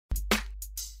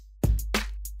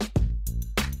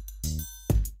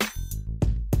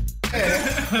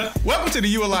Welcome to the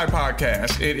ULI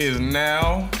podcast. It is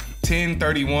now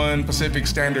 10:31 Pacific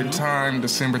Standard Time,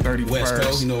 December 31st, West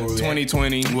Coast,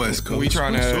 2020. West Coast. We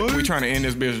trying to end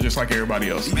this business just like everybody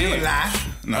else. I'm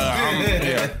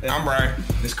Bryan.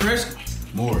 It's Chris.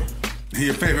 Morrey.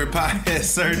 Your favorite podcast,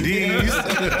 sardines.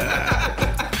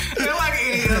 Like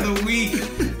any other week,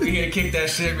 we here to kick that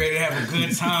shit, ready to have a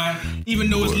good time. Even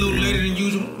though it's a little later than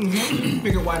usual.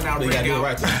 Figure why not break out.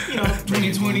 Right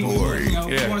 2020. We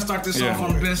want to start this off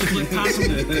on the best foot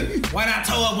possible. Why not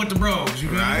toe up with the bros? You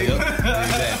know? Right?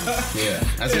 Exactly. Yeah.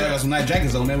 I see I got some nice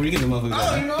jackets on, man. Where you get the motherfuckers?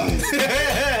 Oh,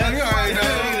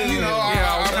 you know.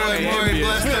 Morrey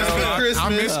blessed us for Christmas. I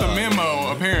missed the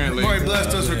memo, apparently. Morrey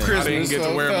blessed us for Christmas. I didn't get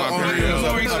to wear my period.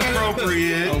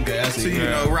 Appropriate. Okay, I see.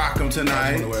 To, rock them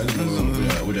tonight.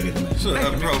 Where'd I get the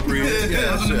message? Appropriate.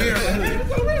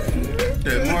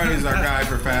 Yeah, Morrey's our guy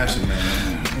for fashion,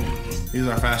 man. He's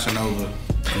our fashion over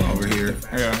here.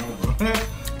 Yeah.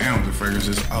 And with the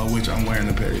fragrances, which I'm wearing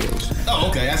the Perios. Oh,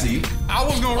 okay, I see you. I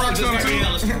was gonna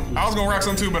rock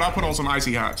some too, but I put on some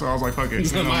icy hot, so I was like, "Fuck it."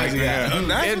 Some icy hot.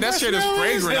 That shit is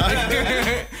fragrant.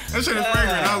 That shit is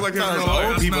fragrant. I was like, "There's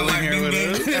old people in here with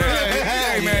us."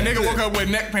 Hey man, nigga woke up with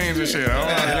neck pains and shit.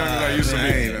 I used to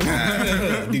be.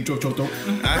 Deep throat.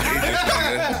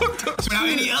 Now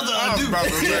any other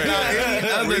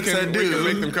We can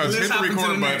make them cuts. Hit the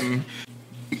record button.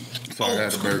 Sorry,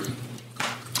 that's Bert.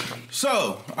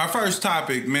 So, our first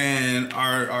topic, man,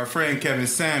 our friend Kevin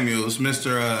Samuels,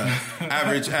 Mr.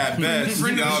 Average at Best.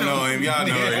 Y'all know him.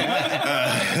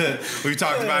 We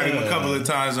talked about him a couple of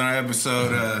times on our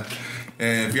episode.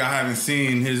 And if y'all haven't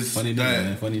seen his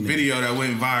video that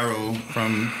went viral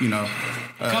from,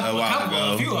 a while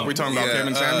ago. We talking about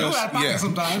Kevin Samuels?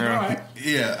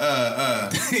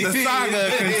 The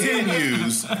saga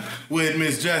continues with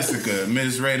Miss Jessica.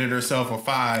 Miss rated herself a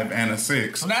 5 and a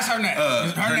 6. So that's her name.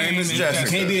 Her name is Jessica.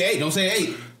 Can't be 8. Don't say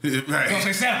 8. Right. Don't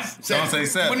say 7. Don't say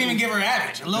 7. Wouldn't even give her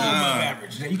average. A little above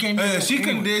average. You can't be she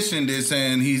conditioned it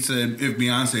saying he said if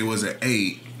Beyonce was an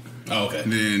 8. Oh, okay.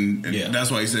 Then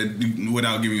that's why he said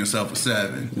without giving yourself a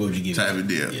 7. What would you give? Type of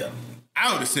deal. Yeah.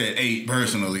 I would have said 8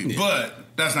 personally, but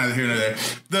that's neither here nor there.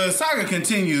 The saga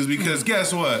continues because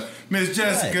guess what? Miss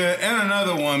Jessica and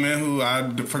another woman who I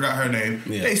forgot her name,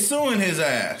 they suing his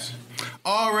ass.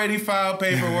 Already filed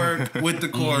paperwork with the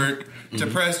court to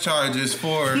press charges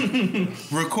for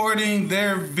recording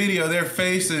their video, their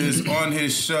faces on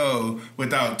his show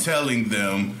without telling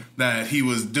them that he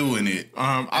was doing it.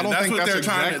 I don't think that's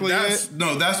exactly it.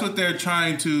 No, that's what they're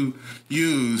trying to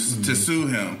use to sue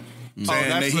him. Saying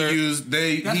that he used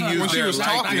their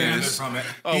likeness.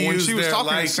 When she was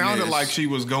talking, it sounded like she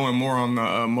was going more on the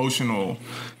emotional.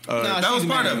 That was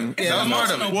part of it. That was part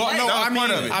of it. Well, no,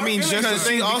 I mean, just the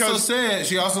thing.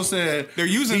 She also said they're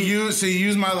using. He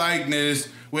used my likeness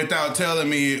without telling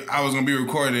me I was going to be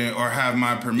recording or have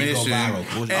my permission. And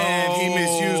he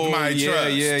misused my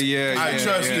trust. I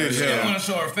trusted him. She didn't want to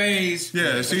show her face.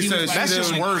 Yeah, she said that's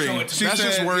just wording. That's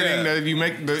just wording that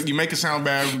you make it sound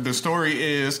bad. The story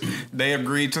is they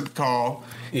agreed to the call.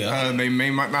 Yeah. They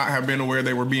might not have been aware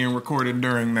they were being recorded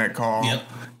during that call. Yep.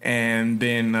 And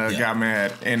then got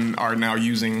mad and are now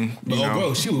using.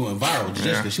 Bro, she went viral.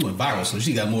 Jessica, she went viral, so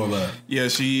she got more of a. Yeah,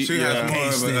 she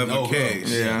has more of a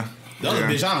case. Yeah. The other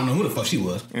bitch, I don't know who the fuck she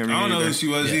was. I don't know who she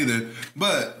was either.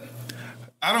 But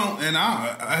I don't, and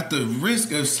at the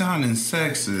risk of sounding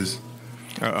sexist,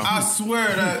 I swear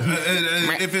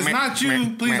that if it's not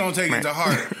you, please don't take it to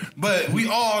heart. But we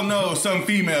all know some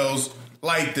females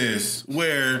like this,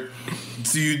 where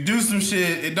so you do some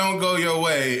shit, it don't go your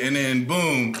way, and then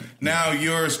boom, now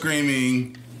you're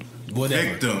screaming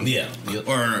victim. Yeah.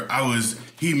 Or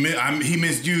he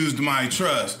misused my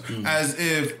trust, as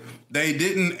if they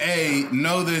didn't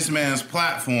know this man's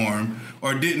platform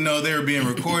or didn't know they were being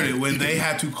recorded when they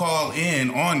had to call in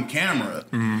on camera.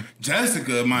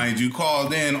 Jessica, mind you,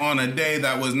 called in on a day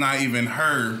that was not even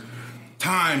her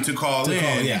time to call in.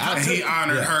 And he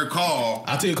honored her call.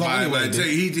 I'll take a call anyway.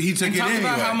 He took it anyway. Talked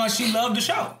about how much she loved the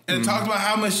show. And talked about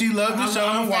how much she loved the show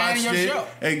and watched it. Show.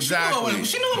 Exactly.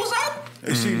 She knew it was up.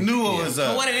 She knew it was up.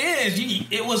 But what it is,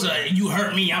 it was a you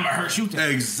hurt me, I'm gonna hurt you thing.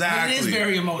 Exactly. But it is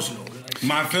very emotional.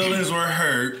 My feelings were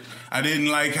hurt. I didn't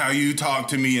like how you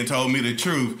talked to me and told me the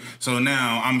truth. So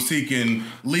now I'm seeking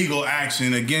legal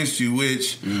action against you,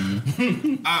 which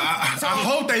I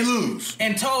hope they lose.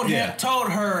 And told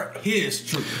her his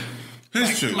truth.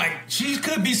 It's true. Like she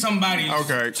could be somebody.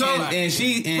 Okay. So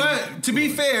but to be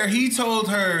fair, he told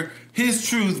her his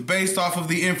truth based off of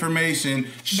the information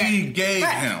she gave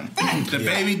him. The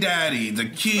baby daddy, the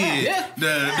kid,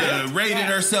 the rated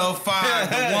herself 5,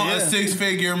 the want a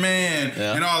 6-figure man,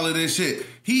 and all of this shit.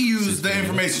 He used the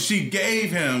information she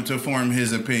gave him to form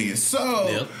his opinion.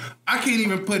 So I can't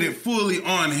even put it fully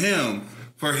on him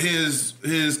for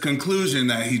his conclusion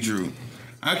that he drew.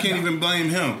 I can't even blame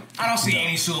him. I don't see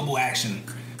any suitable action.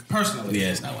 Personally,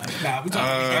 yeah, it's not like that.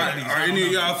 Are any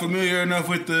of y'all familiar enough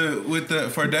with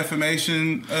the for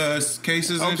defamation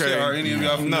cases? And shit? Are any of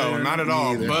y'all familiar? No, not at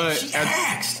all. But she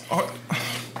asked.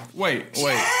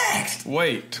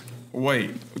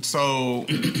 Wait. So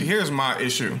here's my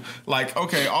issue. Like,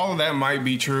 okay, all of that might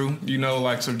be true, you know,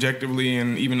 like subjectively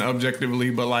and even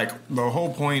objectively, but like the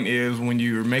whole point is when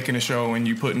you're making a show and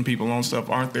you putting people on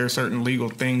stuff, aren't there certain legal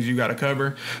things you got to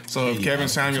cover? So if Kevin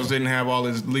Samuels didn't have all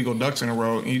his legal ducks in a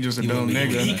row, he just a dumb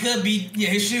nigga. He could be,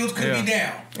 his shields could be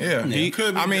down. Yeah, he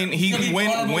could. I mean,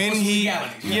 when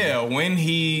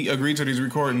he agreed to these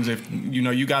recordings, if you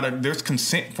know, there's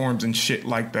consent forms and shit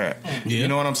like that. You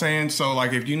know what I'm saying? So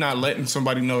like, if you're not letting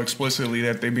somebody know explicitly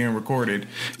that they're being recorded,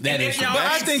 that is.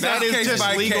 I think that's case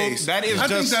by case. That is. I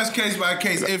think that's case by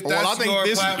case. If that's your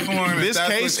platform, this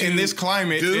case in this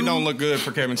climate, it don't look good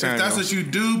for Kevin Samuels. If that's what you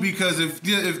do, because if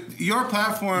your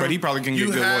platform, but he probably can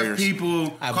get good lawyers.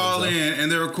 People call in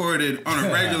and they're recorded on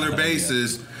a regular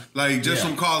basis. Like, just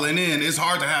from calling in, it's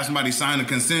hard to have somebody sign a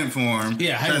consent form.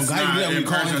 Yeah, that's not in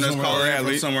person, that's calling in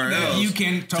from somewhere else. You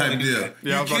can totally do that.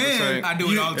 Yeah, I was about to say. I do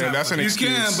it all the time. That's an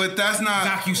excuse. You can, but that's not...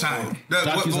 DocuSign.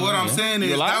 What I'm saying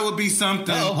is, that would be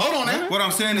something... Hold on now. What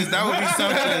I'm saying is, that would be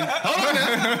something... Hold on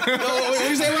now. What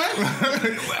you say, right?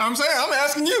 I'm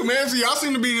asking you, man. So y'all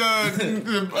seem to be... no,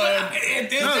 you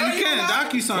can't.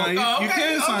 DocuSign. You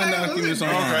can sign documents on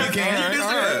Okay. You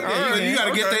can. You got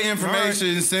to get that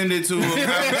information and send it to them.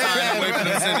 Wait for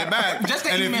them to send it back.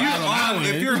 And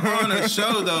if you're on a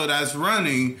show though that's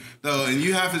running though, and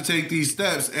you have to take these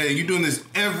steps, and you're doing this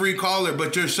every caller,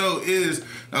 but your show is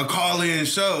a call-in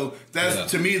show. That's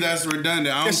to me, that's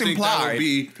redundant. I don't think that would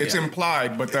be. It's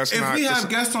implied, but that's if not. If we have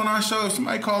guests on our show, if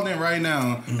somebody called in right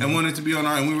now and wanted to be on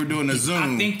our, and we were doing a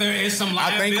Zoom, I think there is some.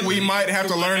 I think we might have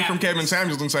to learn from Kevin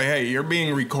Samuels and say, "Hey, you're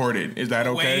being recorded. Is that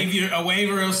okay?" A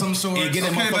waiver of some sort. Get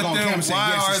them motherfucker on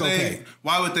camera.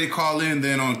 Why would they call in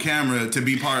then on camera to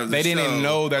be part of the show? They didn't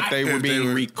know that they were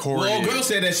being recorded. Well, girl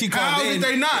said that she called in. How did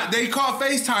they not? They called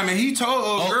FaceTime and he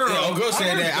told girl. Yeah, girl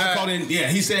said that. I called in. Yeah,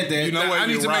 he said that. You know what? I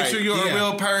need to make sure you're a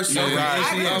real person.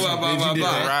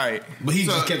 Right. But he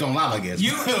just kept on live, I guess. He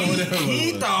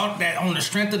thought that on the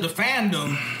strength of the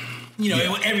fandom,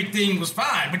 everything was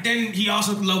fine. But then he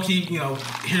also low-key,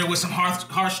 hit her with some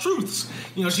harsh truths.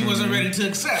 She wasn't ready to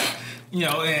accept. When you're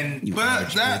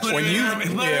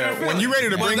ready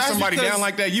to bring somebody down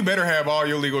like that, you better have all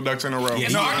your legal ducks in a row.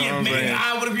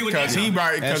 I would agree with that.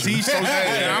 Because he's so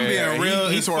I'm being real.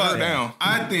 He tore her down.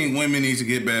 I think women need to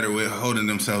get better with holding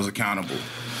themselves accountable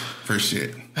for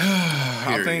shit.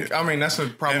 That's a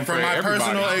problem for my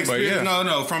personal experience.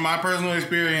 No, from my personal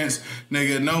experience,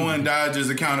 nigga, no one dodges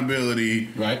accountability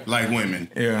like women.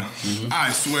 Yeah. Mm-hmm.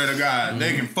 I swear to God,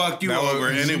 they can fuck you over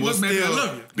and it will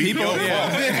still be your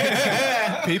fault.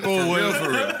 People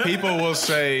will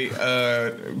say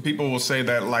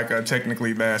that like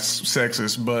technically that's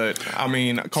sexist, but I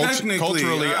mean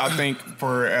culturally, I think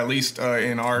for at least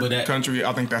in our country,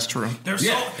 I think that's true.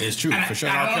 It's true for sure.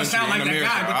 I don't want to sound like that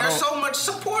guy, but there's so much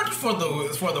support for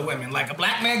the women. Like a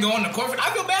black man going to court. I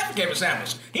feel bad for Kevin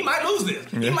Samuels. He might lose this.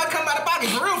 He might come out of pocket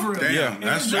for real. Damn,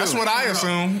 that's what I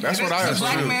assume. That's what I assume.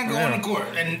 A black man going to court,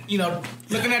 and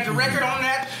looking at the record on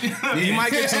that, he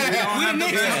might get some.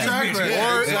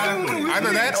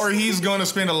 Either that, or he's going to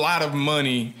spend a lot of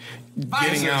money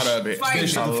getting out of it.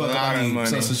 It's gonna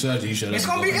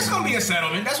be a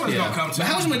settlement. That's what it's gonna come to. But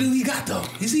how much money do he got though?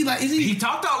 Is he? He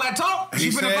talked all that talk.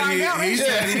 He said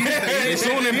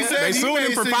they sued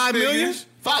him for $5 million.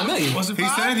 $5 million. Was it 5? He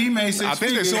said he made 6 I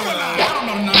think they sued him. I don't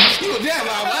know numbers. You was damn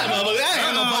live, that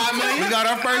ain't no $5 million. We got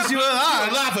our first. You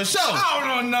live for sure. I don't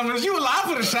know numbers. You alive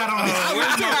for the shot on it.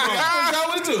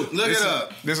 Look it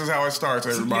up. This is how it starts,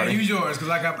 everybody. Yeah, use yours because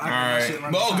I got my shit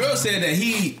right. But old girl said that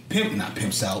he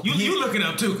pimped out. You look it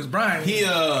up too, because Bryan. He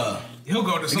He'll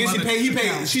go to some other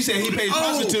She said he pays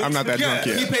prostitutes. I'm not that drunk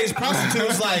yet. He pays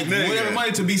prostitutes like whatever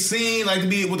money to be seen, like to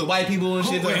be with the white people and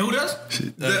shit. Wait, who does?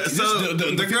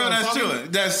 The girl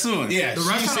that's suing. Yeah, the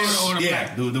restaurant or the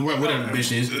black? The whatever the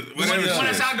bitch is. One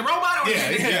that's like the robot?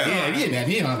 Yeah.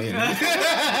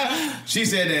 She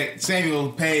said that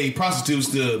Samuel paid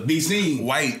prostitutes to be seen.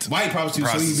 White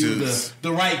prostitutes. So he be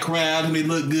the right crowd and they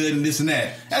look good and this and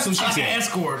that. That's what she said. An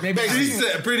escort. She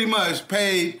said pretty much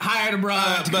paid. Hired a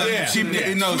bride. She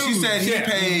said he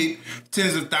paid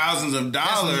tens of thousands of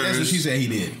dollars. That's what she said he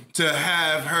did. To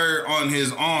have her on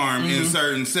his arm in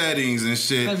certain settings and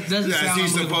shit that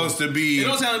he's supposed to be. It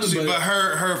don't sound good, but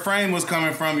her frame was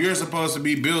coming from, you're supposed to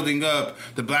be building up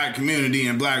the black community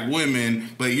and black women,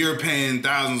 but you're paying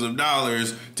thousands of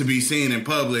dollars to be seen in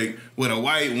public with a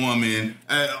white woman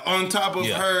on top of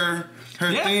her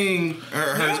thing,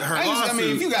 her lawsuit. I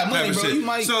mean, if you got money, bro, you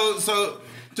might. So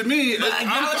to me,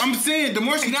 I'm saying the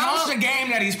more she talks, the game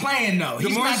that he's playing though.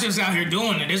 He's not just out here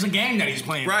doing it. There's a game that he's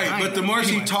playing. Right, but the more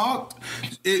she talked,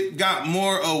 it got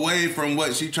more away from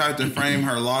what she tried to frame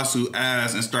her lawsuit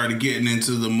as and started getting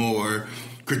into the more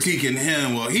critiquing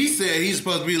him. Well, he said he's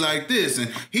supposed to be like this,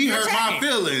 and he hurt my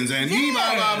feelings, and he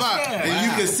blah blah blah. Yeah. And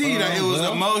you could see that it was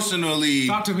emotionally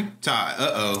talk to me. tied.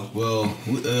 Well,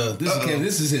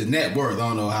 this is his net worth. I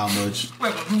don't know how much.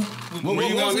 What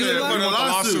you gonna get for the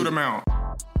lawsuit amount?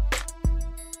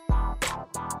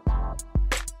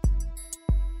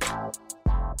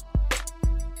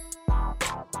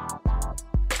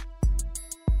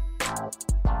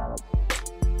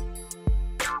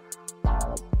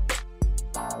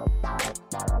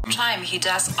 Time he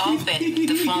does open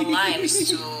the phone lines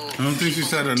to. I don't think she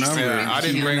said a number. Yeah, I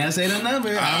didn't bring. I say the number.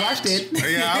 I watched it.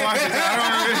 Yeah, I watched it. I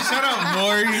don't remember. Shut up,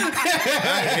 Morrey.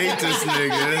 I hate this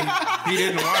nigga. He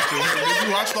didn't watch it. Did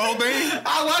you watch the whole thing?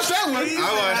 I watched that one.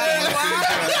 I watched it.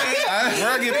 Where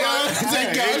I get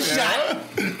Take a shot.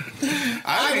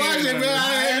 I watched it, man.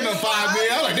 I ain't no $5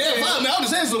 million. I was like, damn, $5 million. I was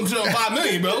saying some shit on $5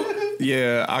 million, bro.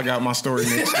 Yeah, I got my story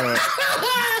mixed up.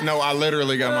 No, I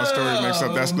literally got my story mixed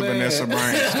up. That's the Vanessa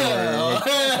Bryant story.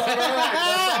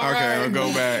 Okay, we'll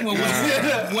go back.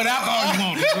 What alcohol you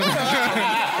want?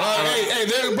 Hey,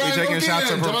 there, Bryan. Taking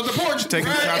shots of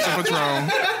Patron.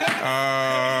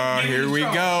 Here we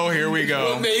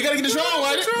go. Man, you gotta get the strong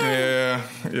one. Yeah.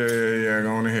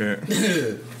 Go on ahead.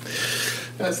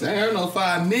 I heard no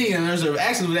 $5 million. There's an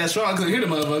accident with that strong. I couldn't hear the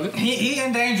motherfucker. He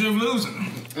in danger of losing.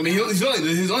 I mean, he's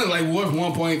only like worth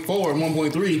 1.4 or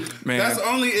 1.3. Man, that's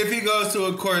only if he goes to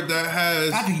a court that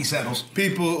has. I think he settles.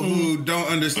 People who don't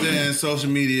understand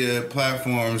social media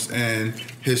platforms and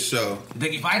his show.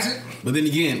 Think he fights it? But then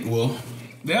again, well,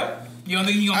 yep. You don't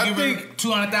think he's gonna give her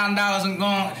 $200,000 and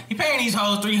gone? He paying these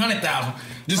hoes $300,000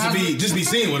 just to be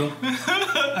seen with him.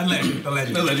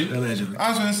 Allegedly. I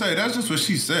was gonna say that's just what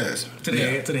she says. To the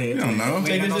head. You don't know. I don't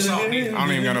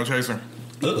even got no chaser.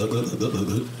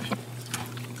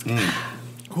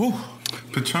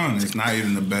 Patron is not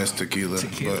even the best tequila.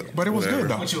 But it was good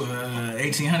though. What you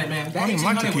 1800, man? That I didn't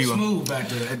like 1800 was tequila. smooth back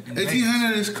there.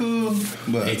 1800 is cool,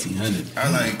 but 1800. I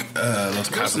like Los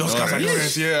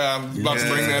Cazadores. Yeah, I'm about to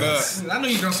bring that up. I knew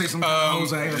you were gonna say some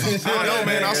Jose. I don't know,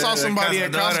 man. I saw somebody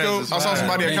at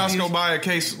Costco buy a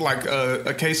case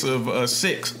a case of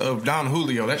 6 of Don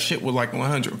Julio. That shit was like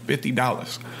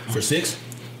 $150 for 6.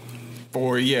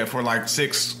 For like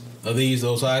 6 of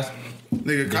those size.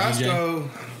 Nigga, Costco,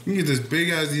 you get these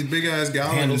big ass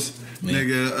gallons,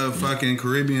 nigga, of fucking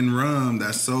Caribbean rum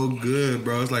that's so good,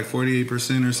 bro. It's like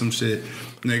 48% or some shit,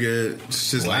 nigga.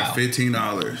 It's just like $15.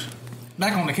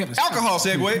 Back on the campus. Alcohol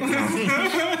segue.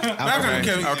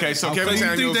 Okay, so Kevin,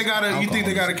 you think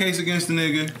they got a case against the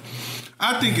nigga?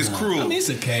 I think it's cruel. I mean, it's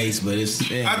a case, but it's.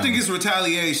 I think it's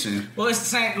retaliation. Well, it's the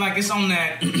same. Like it's on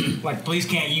that. Like police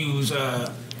can't use.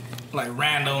 Like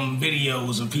random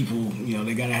videos of people, you know,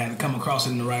 they gotta have to come across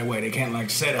it in the right way. They can't like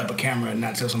set up a camera and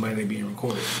not tell somebody they're being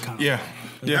recorded. Yeah.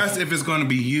 That's if it's going to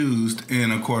be used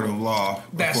in a court of law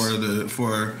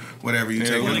for whatever you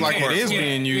take. Like it is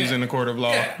being used in a court of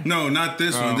law. Yeah. No, not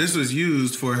this one. This was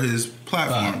used for his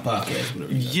platform. Podcast.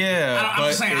 Yeah, I'm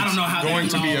just saying, I don't know how going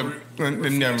to be a.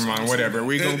 Never mind. Whatever.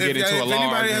 We gonna get into a law. If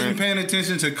anybody has been paying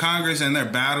attention to Congress and their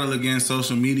battle against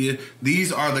social media,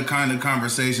 these are the kind of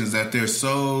conversations that they're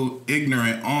so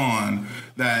ignorant on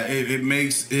that it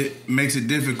makes it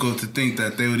difficult to think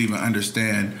that they would even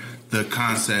understand the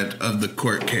concept of the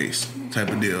court case type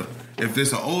of deal. If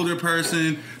it's an older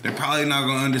person, they're probably not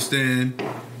gonna understand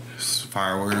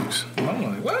fireworks. I'm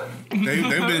like, what? They've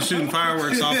been shooting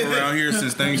fireworks off around here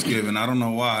since Thanksgiving. I don't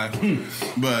know why,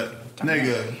 but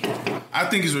nigga, I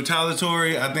think it's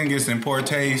retaliatory. I think it's in poor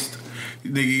taste.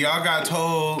 Nigga, y'all got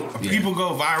told. People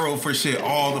go viral for shit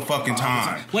all the fucking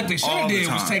time. What they should have did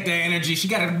was take that energy. She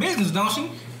got a business, don't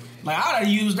she? Like, I would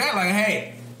have used that. Like,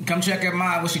 hey, come check out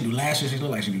my. What she do? Lashes. She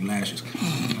look like she do lashes.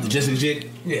 The Jessica chick.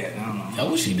 Yeah, I don't know. How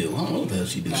what she do? I don't know what the hell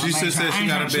she do. No, She just said she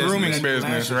got a grooming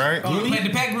business, right? Oh, the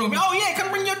pet grooming. Oh yeah,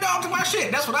 come bring your dog to my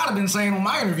shit. That's what I'd have been saying on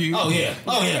my interview. Oh yeah.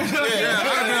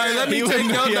 Let me take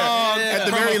your dog. At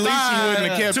the very least, he wouldn't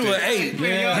have kept to it. an 8.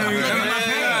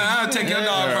 Yeah. I'll take your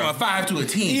dog from a 5 to a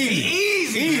 10.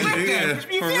 Easy.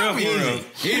 For real.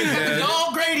 The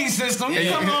dog grading system.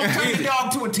 You come on, turn the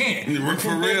dog to a 10.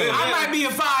 For real. I might be a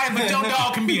 5, but your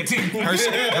dog can be a 10. Her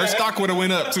stock would have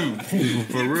went up too.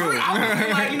 For real.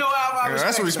 Like, you know,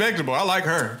 That's respectable. I like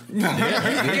her.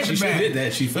 She did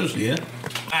that. She finished it. Yeah.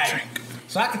 All right.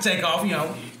 So I could take off,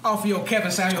 off your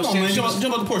Kevin Samuels. Come on, man.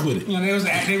 Jump on the porch with it.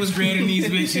 They was grading these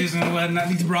bitches and whatnot,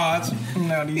 these broads.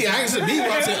 I said these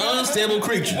broads are unstable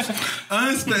creatures.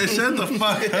 Shut the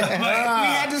fuck up. But we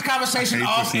had this conversation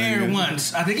off air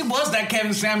once. I think it was that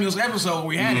Kevin Samuels episode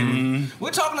we had it.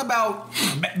 We're talking about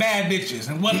bad bitches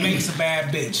and what makes a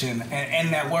bad bitch and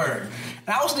that word.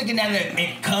 And I was thinking that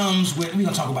it comes with. We're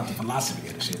gonna talk about the philosophy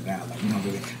of the shit now,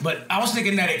 but I was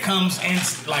thinking that it comes in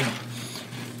like.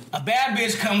 A bad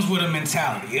bitch comes with a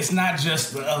mentality. It's not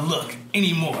just a look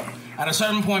anymore. At a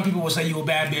certain point, people will say you a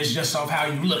bad bitch just off how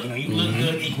you look. You look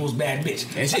good equals bad bitch.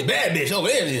 And she bad bitch over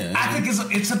there. I think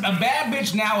it's a bad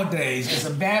bitch nowadays. It's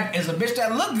a bitch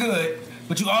that look good,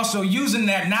 but you also using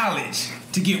that knowledge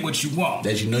to get what you want.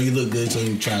 That you know you look good, so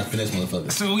you trying to finesse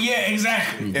motherfuckers. So yeah,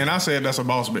 exactly. And I said that's a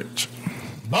boss bitch.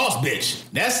 Boss bitch.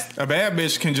 That's a bad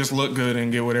bitch can just look good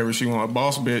and get whatever she wants. A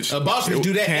boss bitch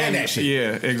do that and that shit.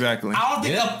 Yeah, exactly. I don't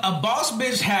think a boss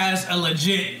bitch has a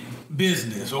legit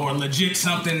business or legit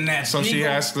something that's so legal. She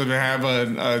has to have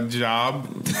a job.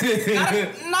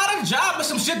 not a job, but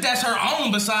some shit that's her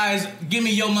own besides give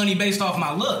me your money based off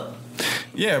my look.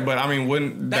 Yeah, but I mean,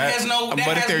 wouldn't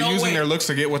if they're using their looks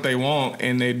to get what they want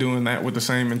and they're doing that with the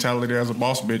same mentality as a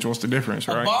boss bitch, what's the difference,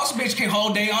 right? A boss bitch can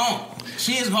hold their own.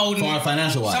 She is holding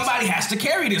financial wise. Somebody has to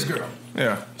carry this girl.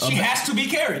 Yeah, she has to be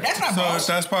carried. That's not boss.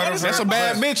 That's part of that's a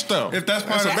bad bitch though. If that's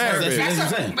part of bad bitch,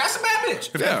 that's a bad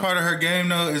bitch. If that's part of her game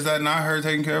though, is that not her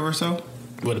taking care of herself?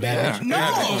 What a bad bitch?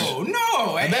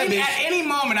 No. At any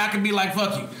moment, I could be like,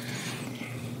 fuck you.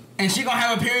 And she gonna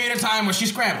have a period of time where she's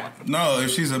scrambling. No, if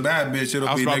she's a bad bitch,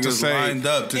 it'll be niggas lined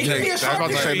up to take. I was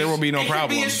about to say there will be no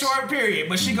problem. It could be a short period,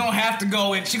 but she gonna have to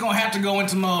go in. She gonna have to go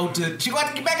into mode to. She gonna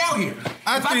have to get back out here. If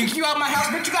I kick you out my house,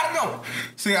 bitch, you gotta go.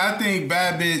 See, I think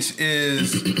bad bitch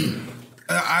is.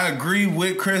 I agree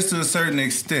with Chris to a certain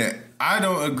extent. I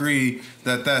don't agree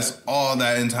that that's all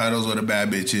that entitles what a bad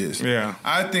bitch is. Yeah,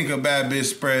 I think a bad bitch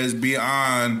spreads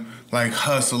beyond. Like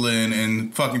hustling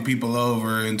and fucking people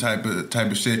over and type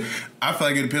of shit. I feel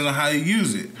like it depends on how you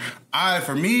use it. I'll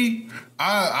call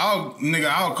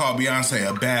Beyonce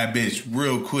a bad bitch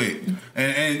real quick.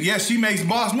 And yes, she makes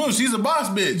boss moves. She's a boss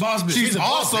bitch. She's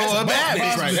also a bad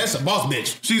bitch. Right, that's a boss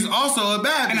bitch. She's also a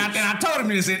bad bitch. And I told him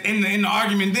this in the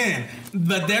argument then.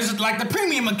 But there's like the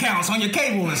premium accounts on your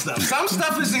cable and stuff. Some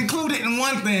stuff is included in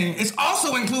one thing. It's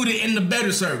also included in the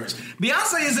better service.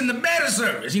 Beyonce is in the better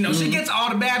service. She gets all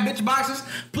the bad bitch boxes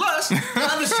plus the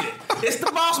other shit. It's the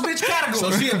boss bitch category.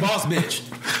 So she a boss bitch.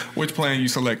 Which plan you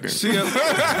selected? She a...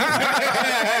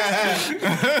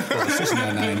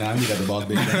 $69.99. You got the boss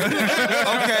bitch.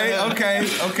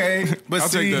 Okay. But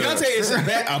Beyonce is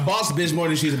a boss bitch more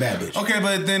than she's a bad bitch. Okay,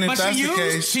 but then if that's the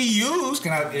case, she used.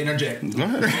 Can I interject? Go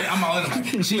ahead. I'm all in.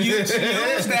 She used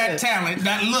that talent,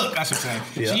 that look, I should say.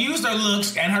 Yeah. She used her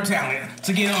looks and her talent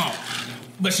to get on.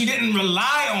 But she didn't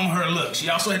rely on her looks. She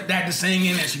also had to sing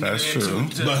in it. That's true.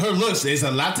 But her looks, there's a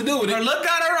lot to do with it. Her look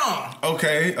got her on.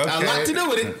 Okay. A lot to do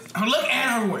with it. Her look and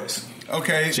her voice.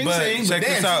 Okay, but check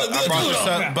this out.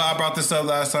 I brought this up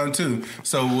last time too.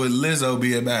 So would Lizzo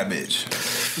be a bad bitch?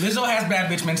 Lizzo has bad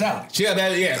bitch mentality. She got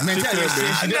bad,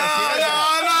 mentality.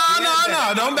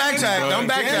 No. Don't backtrack. Don't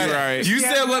backtrack. Right. You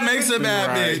said what makes a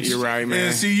bad bitch. You're right, man.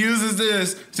 And she uses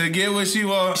this to get what she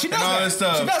wants and all this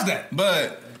stuff. She does that.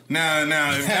 But now, if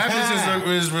that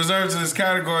bitch is reserved to this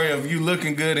category of you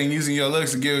looking good and using your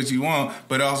looks to get what you want,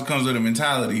 but it also comes with a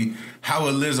mentality, how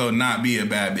would Lizzo not be a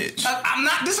bad bitch? I'm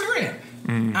not disagreeing.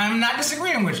 I'm not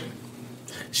disagreeing with you.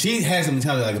 She has a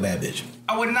mentality like a bad bitch.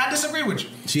 I would not disagree with you.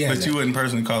 But you wouldn't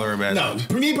personally call her a bad bitch.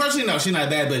 No, me personally, no, she's not a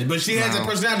bad bitch. But she has a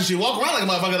personality. She walk around like a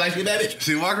motherfucker like she's a bad bitch.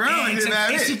 She walk around like she's a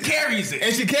bad bitch. And she carries it.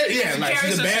 And she carries, like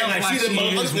she's a bad, like she's a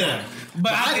motherfucker.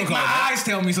 But I think my eyes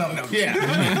tell me something else. Yeah. But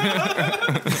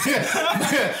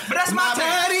that's my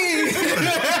body.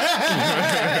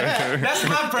 That's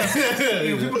my preference.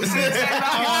 People can say the same.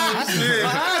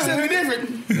 My eyes tell me different.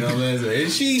 know what I'm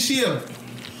saying? She a.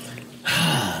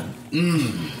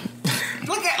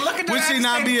 Look at Would she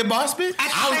not be a boss bitch?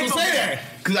 I was gonna say that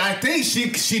because I think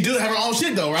she do have her own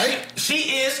shit though, right?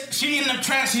 She in the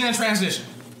transition.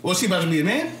 Well, she about to be a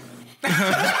man.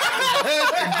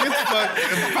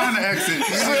 Find the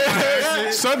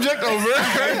exit. Subject over.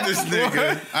 This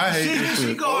nigga. I hate this She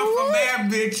shit. going from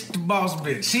bad bitch to boss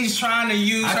bitch. She's trying to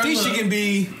use. I her think she look can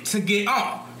be. to get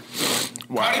on.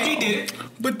 Wow. Cardi B did it.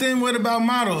 But then what about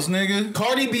models, nigga?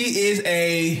 Cardi B is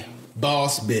a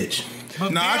boss bitch.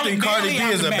 But No, I think Cardi B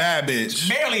is a bad bitch.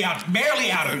 Barely out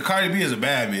of it. Cardi B is a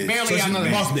bad bitch. Barely So she's out not of a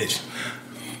it. boss bitch.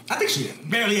 I think she is.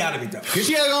 Barely out of it though. Cause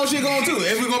she has her own shit going too.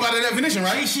 If we go by the definition,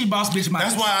 right? She boss bitch.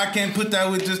 That's why I can't put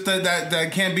that with just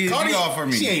that can't be a Cardi deal for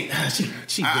me. She ain't.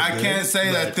 She I can't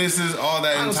say that this is all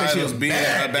that I don't say she entitles a being a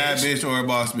bad bad bitch or a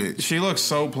boss bitch. She looks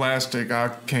so plastic. I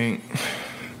can't.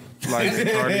 Like,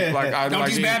 Cardi, like I Don't like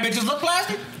these bad bitches look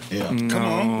plastic? Yeah. No, Come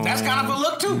on. That's kind of a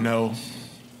look too. No.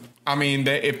 I mean,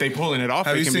 if they pulling it off,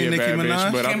 Have it you can seen be a Nicki bad Minaj?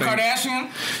 bitch. But Kim I think,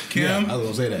 Kardashian. Kim, Yeah, I was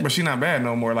gonna say that. but she not bad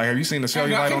no more. Like, have you seen the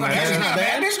cellulite Kim on that Kardashian's ass? not a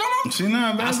bad bitch no more. she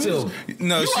not a bad I still- bitch.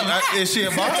 No, is she a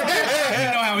boss? You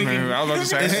know how we Man, can. I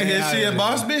was about to say, Is she a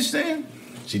boss bitch then?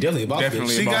 She definitely a boss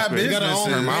definitely bitch. She a boss got bitch. business. Her own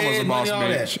Her mama's a head, boss money, all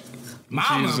that. bitch.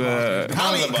 Mama's She's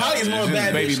Kylie is more a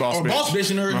bad baby bitch. boss or bitch. boss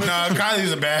bitch in her. No,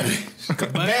 Kylie's a bad bitch.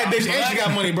 Bad bitch, and she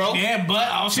got money, bro. Yeah, but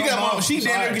also She got more. She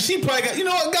damn. She probably got. You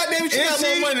know what? Goddamn, she Is got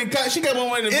more she? money than. She got more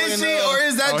money than. Is she or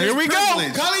is that Oh, just here we go.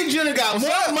 privilege? Kylie Jenner got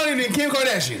more money than Kim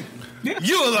Kardashian. You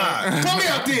a lie. Tell me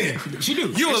out there. she do.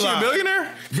 You a Is she a lie.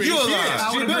 billionaire? You a lie.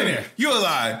 She a billionaire. You a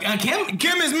lie.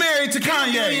 Kim is married to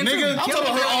Kanye, billion too. nigga. I'm talking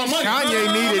about her own money.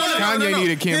 Kanye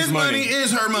needed Kim's His money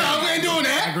is her money. No, we ain't doing I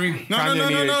that. agree. No. Kanye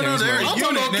needed Kim's They're money. a I'm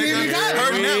talking unit, about Kim and nigga. Kylie.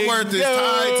 Her net worth is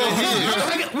tied to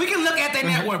his. We can look at that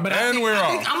net worth, but And we're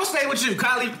I'm off. gonna stay with you,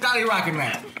 Kylie rocking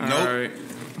that. All Nope. right.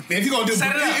 If you gonna do, if you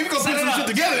Set it gonna up. put Set it some up. shit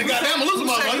together, then goddamn, I'm gonna lose Who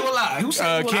my said you a money. lie? Who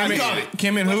said you a lie?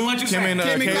 Kim and who? What'd you Kim say? and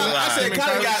Kim and Kayla. Kylie. I said Kim and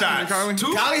Kylie got Kylie. shots.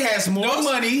 Kylie? Kylie has more Those-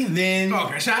 money than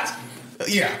Okay, shots.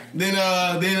 yeah. Than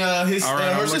his All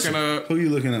right, her I'm sister. looking up Who you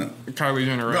looking at? Kylie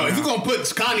Jenner right Bro, if now. you gonna put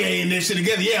Kanye and this shit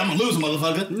together, yeah, I'm gonna lose a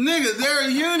motherfucker. Nigga, they're a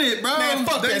unit, bro. Man,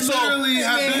 fuck they that. So, literally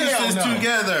have man, hell businesses no.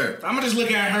 together. I'm gonna just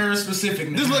look at her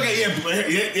specific. Just look at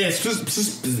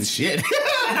shit.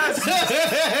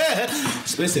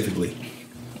 Specifically,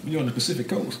 you on the Pacific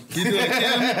Coast.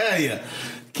 yeah.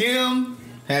 Kim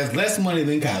has less money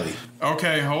than Kylie.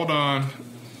 Okay, hold on.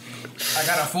 I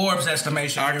got a Forbes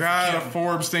estimation. I here got for a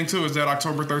Forbes thing too. Is that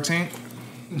October 13th?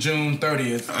 Kim. June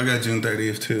 30th. I got June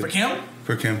 30th too. For Kim?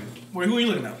 For Kim. Wait, who are you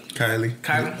looking at? Kylie.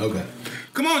 Kylie? Okay.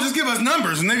 Come on, just give us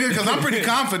numbers, nigga, because I'm pretty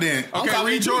confident. Okay,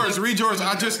 read yours. Read yours.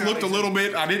 I just looked a little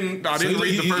bit. I didn't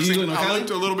read the first thing. I looked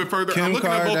a little bit further. I'm Kim looking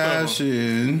at both of them.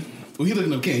 Kardashian. Well, he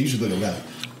looking up Kim. You should look up Kylie.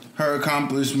 Her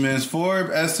accomplishments. Forbes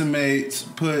estimates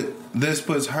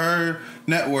puts her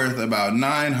net worth about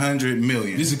 $900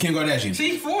 million. This is Kim Kardashian.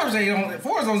 See, Forbes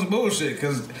on some bullshit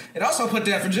because it also put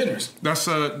that for Jenners.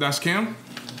 That's Kim.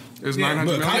 Is Yeah, 900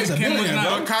 but million? Kylie's a Kim was billionaire,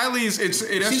 not. bro.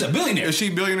 Kylie's She's a billionaire. Is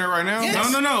she billionaire right now?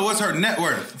 Yes. No. What's her net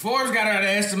worth? Forbes got her at an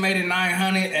estimated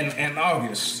 900 in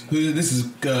August. This is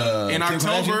In Kim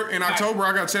October, Kardashian?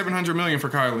 I got 700 million for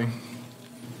Kylie.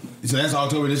 So that's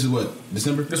October. This is what,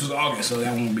 December? This was August, so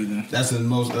that won't be the. That's the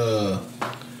most.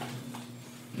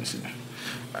 Let's see.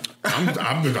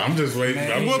 I'm just waiting.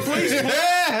 Well, please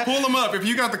pull them up. If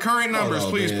you got the current numbers, on,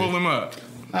 please man. pull them up.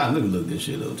 Let me look this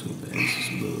shit up too, man. This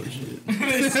is bullshit.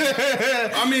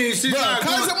 I mean, she's not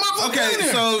Kylie's going, a motherfucking okay.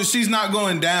 billionaire. So she's not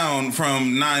going down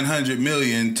from 900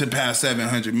 million to past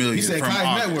 700 million. You said from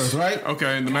Kylie's net August. worth, right?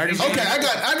 Okay, the magazine. Okay, I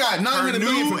got Her 900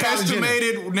 million new for Kylie Jenner.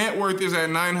 estimated net worth is at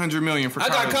 900 million for I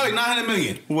Kylie. got Kylie 900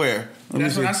 million. Where?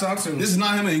 That's what I saw too. This is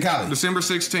 900 million Kylie. December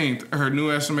 16th, her new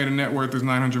estimated net worth is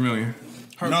 900 million.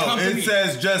 her No, company, it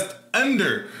says just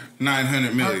under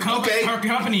 900 million. her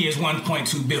company is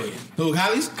 1.2 billion. Who,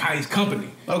 Kylie's? Kylie's company.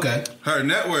 Okay. Her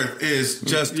net worth is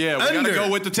just Yeah, we under gotta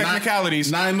go with the technicalities.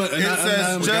 It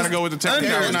says We just gotta go with the under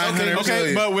technicalities. 900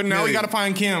 Okay, but now we gotta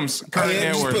find Kim's current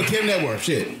net Just put worth. Kim net worth.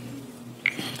 Shit.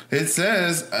 It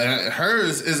says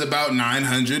hers is about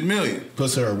 900 million.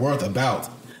 Puts her worth about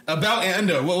and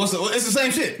under. What's it's the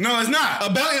same shit. No, it's not.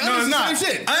 About and no, under it's is the not.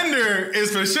 same shit. Under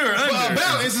is for sure under. But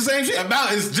about is the same shit.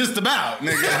 About is just about,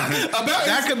 nigga. About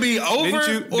that is- could be over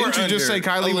Didn't or you just say under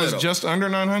Kylie a was little. just under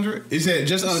 900? It said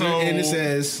just under, So- and it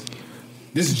says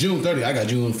this is June 30th. I got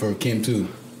June for Kim too.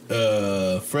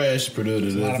 Fresh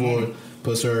produced for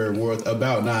puts her worth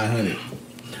about 900.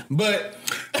 But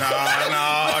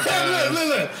No,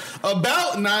 look.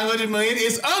 about 900 million.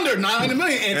 It's under 900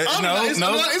 million. And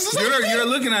you're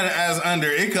looking at it as under.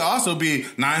 It could also be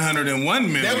 901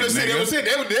 million. They would have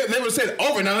said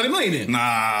over 900 million then.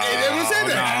 Nah. They would have said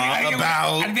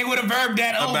that. They would have verbed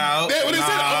that over. They would have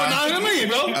said over 900 million,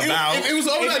 bro. If it was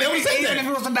over that, they would have said that. Even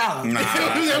if it was $1. Nah, they would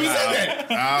have said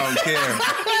that.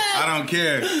 I don't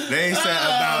care. They said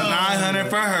about 900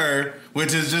 for her,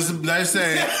 which is just they're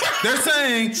saying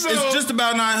it's just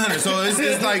about 900. So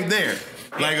it's like there,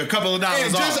 like a couple of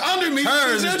dollars off. Just under me.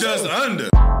 Hers is just under.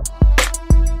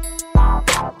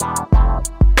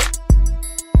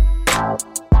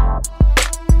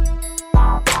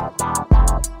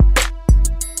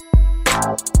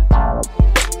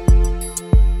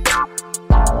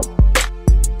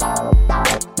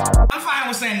 I'm fine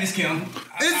with saying this, Kim.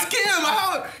 It's Kim.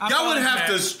 Y'all would have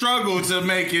to struggle to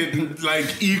make it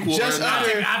like equal.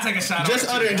 I'll take a shot. Just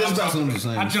under and just about.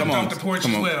 I jumped off the porch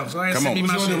as well. So Come on.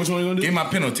 Which one are you gonna do? Give my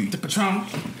penalty. The Patron.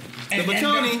 The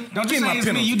Patron. Don't you say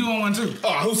it's me. You doing one too.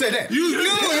 Oh, who said that? You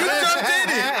jumped in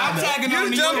it. I'm tagging on you.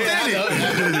 You jumped in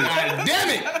it. Damn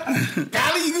it.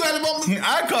 Kylie, you got about me.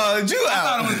 I called you out. I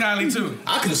thought it was Kylie too.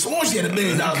 I could have sworn she had $1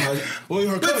 million. Well,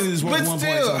 her cousin is worth 1 point. But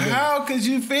still, how could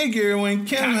you figure when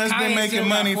Kim has been making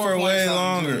money for way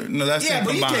longer? No, that's yeah,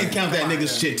 but you can't count that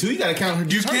nigga's shit too. You gotta count her.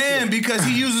 You can because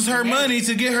he uses her money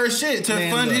to get her shit to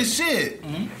fund his shit.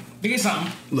 To get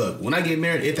something. Look, when I get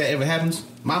married, if that ever happens,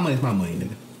 my money's my money,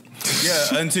 nigga.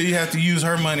 Yeah, until you have to use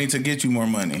her money to get you more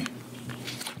money.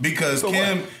 Because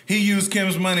he used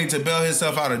Kim's money to bail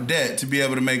himself out of debt to be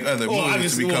able to make other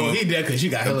moves. He did because she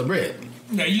got hella bread.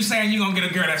 Yeah, you saying you gonna get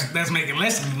a girl that's making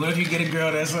less than you? What if you get a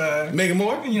girl that's making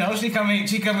more? You know, she coming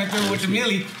through with the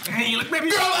milli, and you look, baby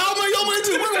girl, I'll make your money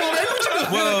too.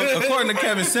 Well, according to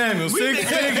Kevin Samuels,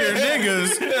 6-figure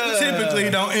niggas typically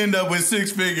don't end up with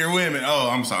 6-figure women. Oh,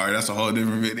 I'm sorry, that's a whole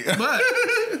different video. But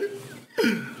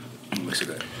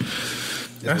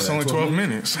that's only 12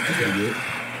 minutes. That's pretty good.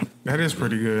 That is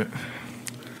pretty good.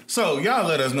 So y'all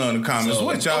let us know in the comments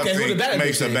what y'all think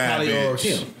makes a bad bitch. Or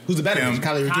Kim? Who's the better bitch?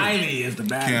 Kylie or Kim? Kylie is the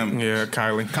bad. Kim. Yeah,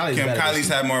 Kylie. Kylie's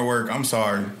had more work. I'm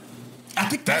sorry. I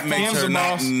think that makes her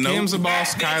not. Kim's a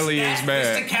boss. Kylie is bad.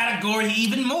 That's the category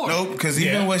even more. Nope, because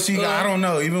even what she got, I don't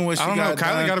know. Even what she got,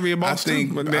 Kylie got to be a boss too.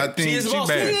 I think she's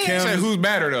bad. Kim said who's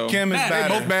badder though? Kim is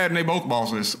bad. They both bad and they both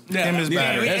bosses. Yeah. Kim is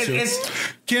better.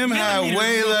 Kim had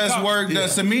way less work done.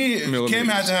 To me, Kim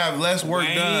had to have less work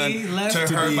done to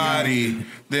her body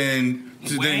than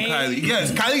Kylie.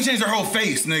 Yes, Kylie changed her whole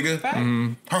face, nigga.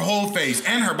 Mm-hmm. Her whole face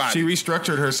and her body. She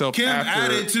restructured herself. Kim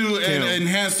added to and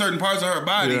enhanced certain parts of her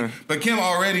body, but Kim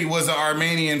already was an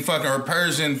Armenian fucking or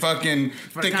Persian fucking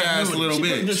thick ass little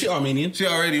bitch. She Armenian. She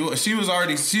already was. She's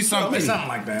something. Something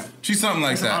like that. She's something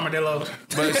like that. Armadillo.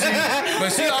 But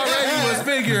she already was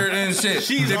figured and shit.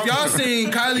 If y'all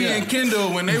seen Kylie and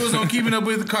Kendall when they was on Keeping Up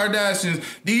with the Kardashians,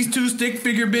 these two stick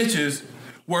figure bitches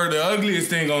were the ugliest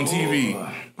thing on TV,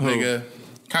 nigga.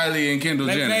 Kylie and Kendall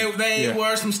Jenner. They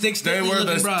were some stickly. They were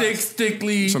the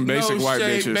stickly, some basic white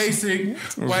shape, bitches. Basic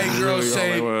white girl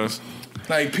really shape.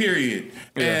 Like period.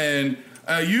 Yeah. And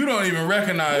you don't even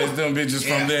recognize them bitches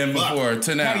from then before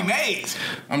to now.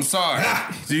 I'm sorry.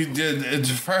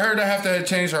 For her to have to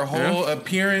change her whole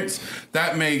appearance,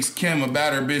 that makes Kim a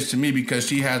badder bitch to me because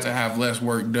she had to have less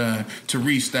work done to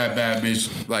reach that bad bitch.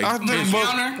 Like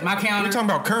my counter. We're talking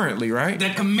about currently, right?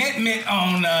 The commitment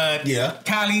on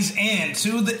Kylie's end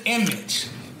to the image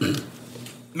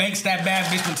makes that bad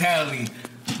bitch mentality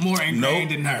more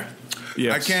ingrained in her.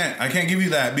 Yes. I can't give you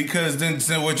that because then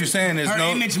what you're saying is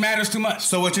her image matters too much.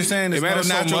 So what you're saying is it matters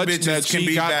so much bitches that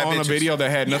she got on a video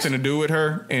that had nothing to do with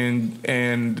her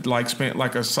and like spent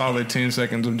like a solid 10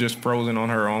 seconds of just frozen on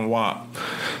her on WAP.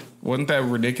 Wasn't that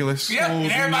ridiculous? Yeah,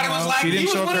 and everybody was like, she didn't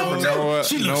show up there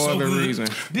for no other reason.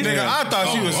 Nigga, I thought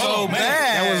she was so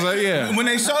bad. That was when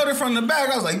they showed her from the back,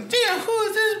 I was like, damn, who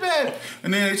is this bad?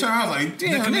 And then they turned, I was like,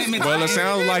 damn. Well, it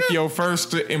sounds like your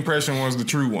first impression was the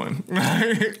true one.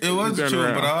 It was the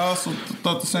true, but I also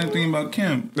thought the same thing about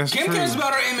Kim. That's Kim true. cares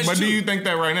about her image but too. Do you think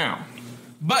that right now?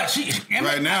 But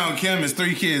right now, Kim is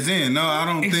 3 kids in. No, I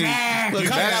don't think. Look, Kylie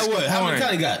got what? How many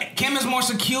Kylie got? Kim is more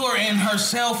secure in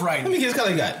herself right now. How many kids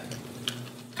Kylie got?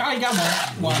 Kylie got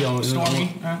one.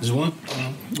 Stormy. Just one?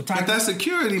 But that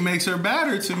security makes her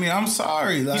badder to me. I'm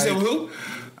sorry. Like, you said who?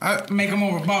 Make her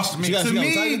more of a boss to me.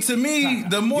 To me,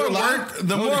 the more work.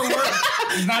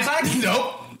 It's not Saga.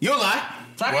 Nope. You'll lie.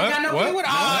 Saga got no clue with.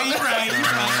 Oh, you're right.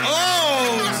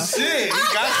 Oh shit! He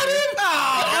got it.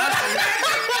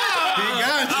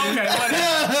 Okay,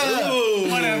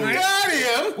 whatever. Got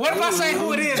him. What if I say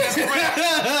who it is? That's correct.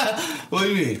 What do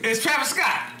you mean? It's Travis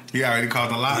Scott. He already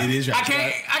called the lie. It is right. I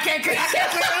can't. He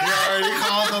already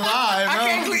called the lie, bro. I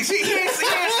can't. She can't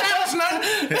establish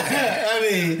nothing. I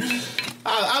mean,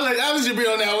 I'll let you be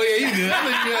on that way. Yeah, you good. I'll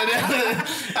let you be on that.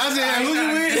 I said, who you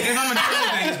with? If I'm in the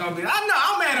it's gonna be. I know.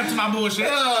 I'm mad up to my bullshit.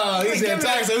 Oh, he said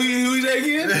Ty. So who you say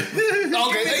again?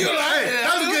 Okay, you're right.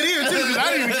 That was a good ear too, because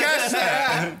I didn't even catch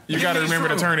that. You got to remember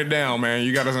to turn it down, man.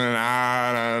 You got to say,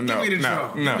 no. Give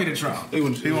me the Trump. He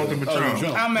wants the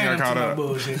Patron. I'm mad Got up to my up.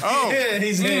 bullshit. Oh, Yeah,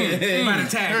 he's You might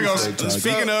attack. here we go.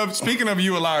 Speaking of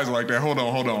you lies like that, hold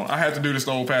on. I had to do this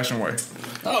the old-fashioned way.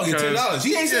 Oh, get $10.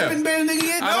 He ain't been better nigga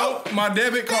yet, I know my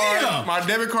debit card. Damn. My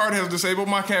debit card has disabled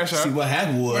my cash app. See, what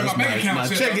happened was my bank account my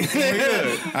set checking. We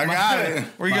good. I got it.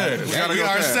 We good. We gotta We go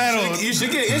are fast. settled. You should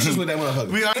get issues with that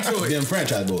motherfucker. We are into it. Them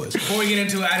franchise boys. Before we get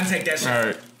into it, I didn't take that shit. All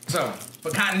right. So,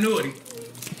 for continuity,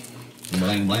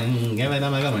 Bling bling.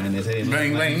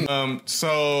 Bang, bang.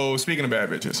 So speaking of bad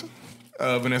bitches,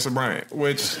 Vanessa Bryant,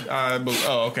 which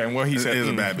okay. Well, he said is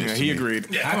a bad bitch Yeah, to he me.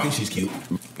 agreed. I think she's cute.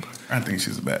 I think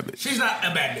she's a bad bitch. she's not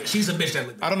a bad bitch. She's a bitch that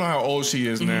looks. I don't know how old she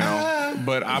is now,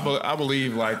 but I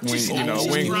believe like when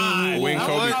when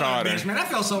Kobe caught her. Bitch, man, I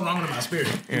felt so wrong in my spirit.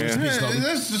 Yeah.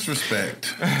 That's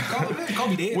disrespect.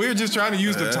 Kobe did. We're just trying to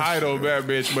use the title "bad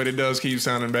bitch," but it does keep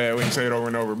sounding bad. We can say it over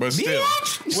and over, but still,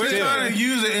 We're trying to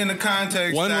use it in the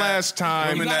context. One that last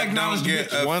time, women that don't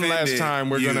get one last offended time,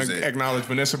 we're gonna use it. acknowledge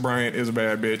Vanessa Bryant is a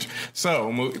bad bitch. So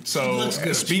looks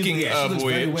good. speaking She of looks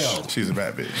very which, well. She's a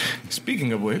bad bitch.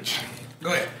 speaking of which,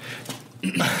 Go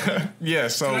ahead. yeah.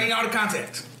 So Explain all the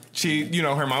context. she,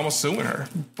 her mom was suing her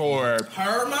for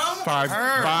Her mom?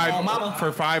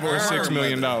 for $5 or $6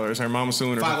 million. Her mom was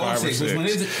suing her for 5 or 6. Which one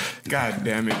is it? God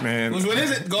damn it, man! Which one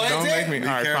is it? Go ahead. Don't say make it. me.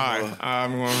 All right, careful. 5.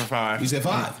 I'm going for 5. You said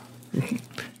 5.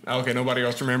 Okay, nobody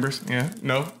else remembers. Yeah,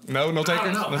 no takers. know. No takers.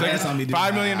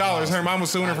 $5 million. Her mom was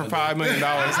suing her for $5 million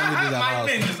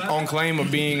on claim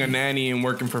of being a nanny and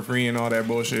working for free and all that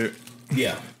bullshit.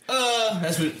 Yeah.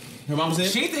 That's what her mama said.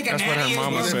 She think a That's what nanny her is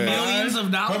mama worth said. millions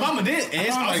of dollars. Her mama did. And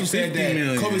also like said 50 that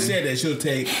million. Kobe said that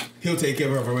he'll take care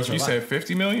of her for the rest of her You life. said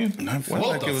 50 million? I felt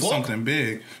like it was something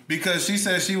big because she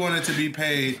said she wanted to be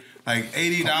paid like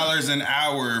 $80 an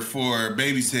hour for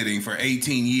babysitting for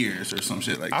 18 years or some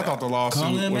shit like that. I thought the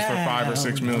lawsuit was for 5 or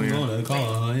 6 million. No,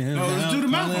 let's do the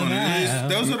math on it.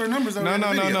 Those are the numbers. That were in the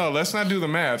video. No. Let's not do the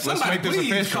math. Let's Somebody make this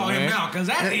please official, call him man. out, because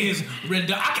that is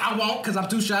ridiculous. I won't, because I'm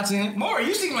 2 shots in. Maury,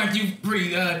 you seem like you pretty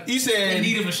You said in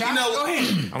need of a shot. Go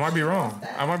ahead. I might be wrong.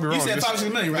 You said 5 or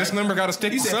 6 million, right? This number got to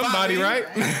stick to said somebody, 5 right?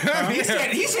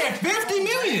 He said 50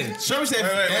 million. Sherman said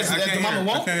Wait, that the mama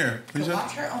won't. I can't hear. To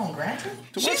watch her own grandchildren?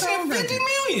 She said 50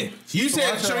 million. You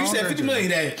said watch her Sherman, you said own 50 million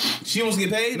that she wants to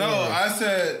get paid? No, I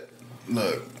said,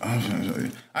 look, I'm trying to show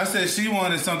you. I said she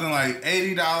wanted something like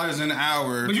 $80 an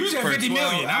hour. But you said for 50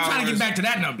 million. 12 I'm trying to get back to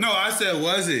that number. No, I said,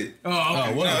 was it? Oh,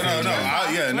 okay.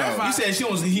 No. You said she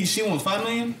wants 5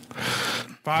 million?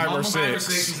 5 or 5 or 6.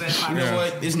 6. He said 5. You know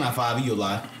what? It's not 5. You a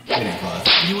lie. It ain't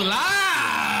 5. You a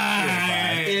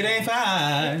lie. It ain't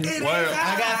 5. Well,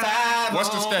 I got 5. what's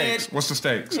the stakes? What's the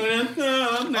stakes? Oh,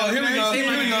 here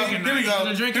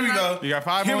we go. You got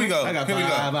 5 Here on we it? go. I got Here we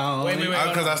 5 go. on. Wait.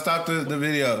 Because I stopped the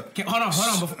video. Okay, hold on.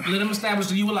 Let him establish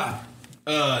that you a lie.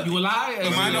 You a lie?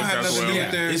 Mine don't have nothing to do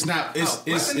with their... It's not.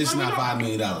 It's not $5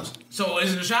 million. So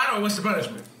is it a shot or what's the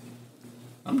punishment?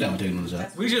 I'm down with taking on the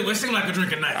shot. We seem like a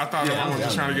drinking night. I thought Yeah, I was I'm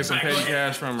just trying to get some down. petty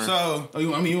cash from her. So, You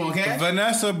want cash?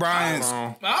 Vanessa Bryant's...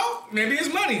 Oh, maybe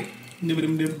it's money.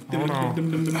 Hold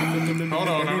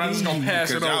on, I'm not just gonna pass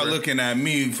it Because y'all over. looking at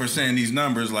me for saying these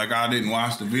numbers like I didn't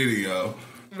watch the video.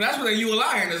 That's what you a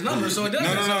lie in this number, so it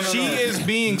doesn't. No. She is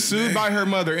being sued by her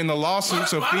mother in the lawsuit.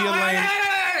 Sophia Lane.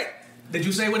 Did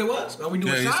you say what it was? Are we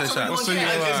doing Yeah, he shots said or shots. we doing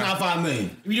cash? It's not 5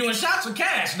 million. We doing shots or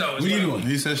cash though? What are you doing?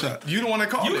 He said shot. You the one that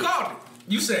called You it. called it.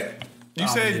 You said it. You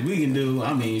said. We can do.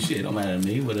 Shit. Don't matter to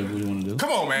me. Whatever we want to do. Come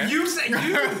on, man. You said you.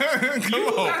 Come You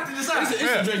on. got to decide. It's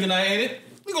a drinking night, ain't it?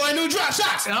 We go ahead and do drop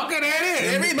shots. Okay, there it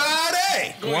is.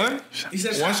 Everybody. One? He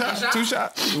said One shot. shot? 2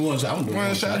 shots? One shot. I'm doing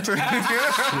One shot? 2. Yeah,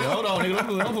 hold on, nigga.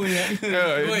 Don't put me that.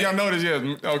 Yeah, y'all notice, yes.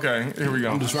 Okay, here we go.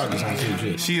 I'm just rocking some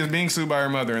shit. She is being sued by her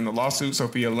mother in the lawsuit.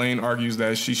 Sophia Lane argues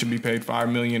that she should be paid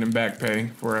 $5 million in back pay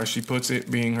for, as she puts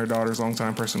it, being her daughter's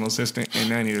longtime personal assistant and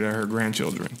nanny to her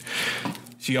grandchildren.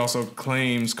 She also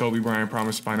claims Kobe Bryant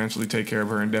promised to financially take care of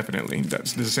her indefinitely.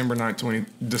 That's December 19th,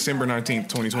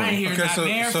 2020. I hear Okay, not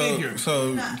their figure.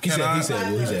 so He can I?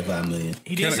 said 5 million.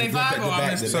 He did say 5 or I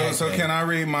missed it? So can I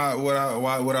read what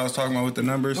I was talking about with the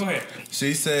numbers? Go ahead.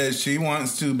 She said she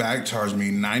wants to back charge me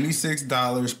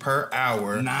 $96 per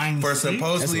hour 96? for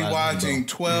supposedly That's a lot of money, watching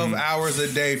 12 hours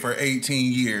a day for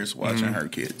 18 years watching her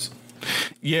kids.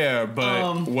 Yeah,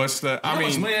 but what's the? I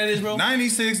mean,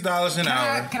 $96 an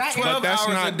hour. 12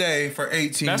 hours a day for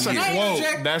 18 years. That's a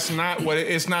quote. That's not what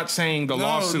it's not saying. The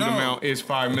lawsuit amount is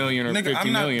 $5 million or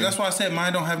 $50 million. That's why I said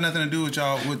mine don't have nothing to do with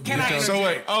y'all. So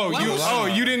wait,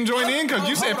 you didn't join in because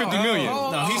you said $50 million.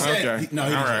 No, he said. Okay. No,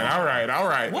 all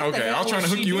right. Okay, I was trying to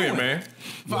hook you in, man.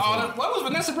 What was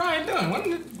Vanessa Bryant doing?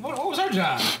 What was her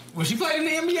job? Was she playing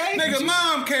in the NBA? Nigga,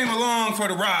 mom came along for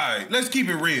the ride. Let's keep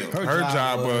it real. Her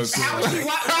job was. How was she?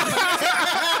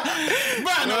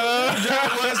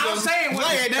 I'm saying,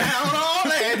 lay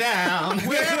it down.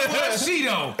 Where was she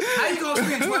though? How you gonna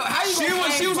spend 12? How you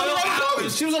gonna she was on the roll.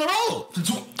 She was on the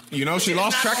roll. You know, she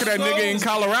lost track of that nigga in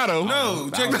Colorado. No,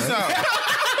 check this out.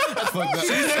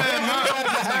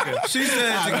 She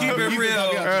said to keep it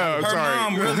real, her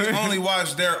mom really only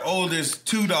watched their oldest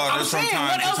two daughters from time to time.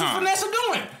 What else was Vanessa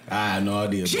doing? I have no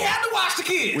idea. She had to watch the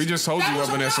kids. We just told you what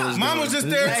Vanessa was doing. Mom was just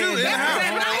there too in the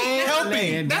house.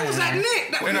 Helping. That was at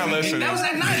Nick. We're not listening. That was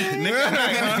at night. Nick at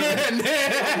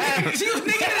night. She was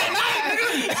nicking at night,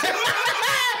 nigga.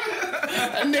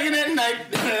 Nigga that night.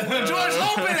 George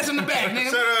Lopez in the back,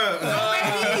 nigga. Shut up.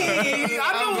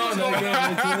 I know what was going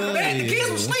on. The kids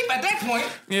were asleep at that point.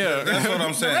 Yeah, that's what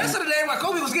I'm saying. The rest of the day while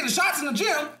Kobe was getting shots in the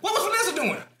gym, what was Vanessa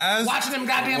doing? Watching them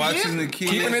goddamn kids? Watching the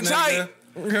kids. Keeping it tight.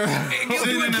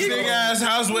 Sitting in a big ass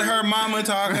house with her mama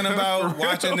talking about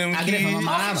watching them kids.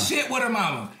 Talking shit with her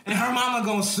mama. And her mama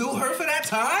gonna sue her for that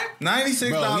time?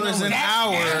 $96 an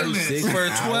hour for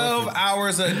 12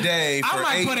 hours a day for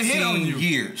 18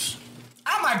 years.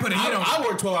 I might put a hit on. I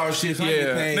work 12-hour shifts.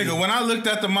 Yeah, nigga. When I looked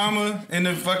at the mama in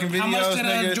the fucking videos,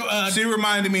 nigga, she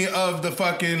reminded me of the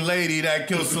fucking lady that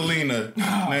killed Selena,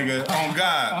 nigga. On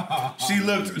God, she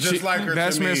looked just like her.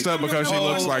 That's messed up because she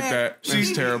looks like that.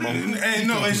 She's terrible.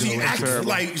 And she acts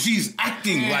like she's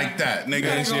acting like that,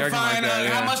 nigga. She acting like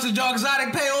that. How much did Joe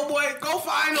Exotic pay, old boy? Go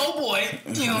find old boy.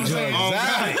 You know what I'm saying?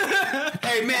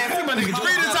 Hey man, free my nigga.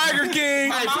 Free the Tiger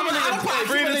King.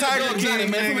 Free the Tiger King,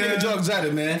 man. Free my nigga Joe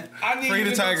Exotic, man. Free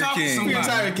the Tiger King. Free the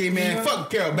Tiger King, man. Fuck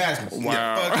Carol Baskins. Wow.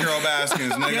 Yeah, fuck Carol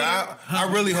Baskins, nigga.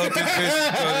 I really hope this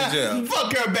bitch goes to jail.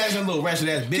 Fuck Carol Baskins, little ratchet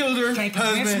ass bitch. Killed her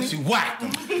husband. She whacked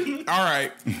him. All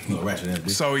right. Little ratchet ass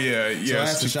bitch. So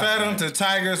yes. She fed him to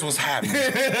tigers. Was happy. So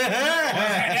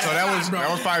that was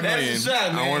 $5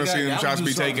 million. I want to see them shots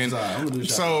be taken.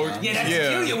 So that's to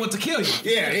kill you. What to kill you?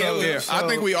 Yeah. I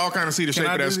think we all kind of see the shape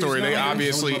of that story. They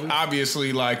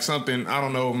obviously like something. I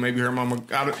don't know. Maybe her mama.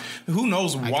 Who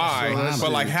knows why?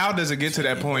 But like, how does it get to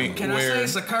that point? Can I say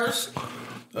it's a curse?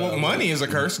 Well, money is a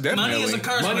curse, definitely. Money is a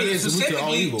curse, money is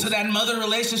specifically to that mother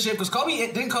relationship. Because Kobe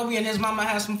and his mama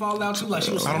had some fallout too. Like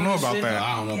she was. I don't know about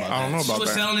that. She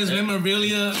was selling his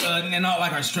memorabilia and all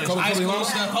like her high school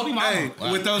stuff. Kobe mama.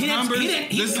 Hey, with those numbers,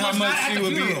 this is how much she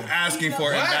would be asking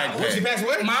for in back pay. She passed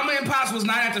away? Mama and Pops was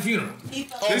not at the funeral.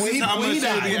 This is how much she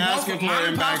would be asking for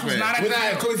in back pay.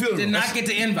 Did not get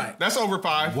the invite. That's over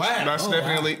 5. Wow. That's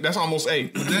definitely only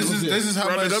 8. This is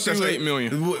how much she would. $8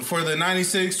 million for the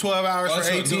 96 12 hours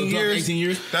for 18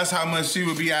 years. That's how much she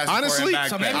would be asking for in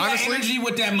back pay. Honestly, energy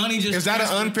with that money just is that an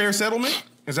unfair settlement?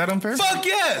 Is that unfair? Fuck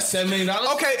yes. $7 million.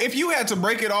 Okay, if you had to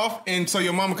break it off and so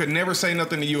your mama could never say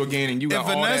nothing to you again and you got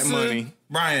all that money.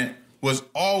 Bryant was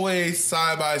always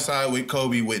side by side with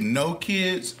Kobe with no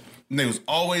kids. And they was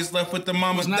always left with the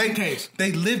mamas. Not the case.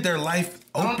 They lived their life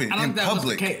open in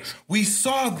public. We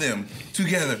saw them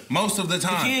together most of the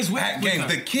time. The kids at games.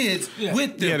 The kids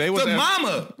with them. Yeah, they was the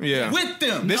mama with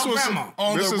them. This was a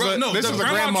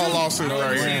grandma lawsuit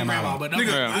right here.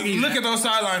 Look at those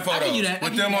sideline photos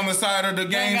with them on the side of the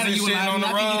games and shit on the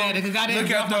road.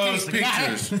 Look at those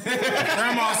pictures.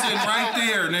 Grandma sitting right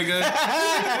there,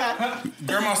 nigga.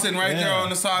 Grandma sitting right there on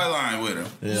the sideline with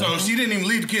her. So she didn't even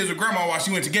leave the kids with grandma while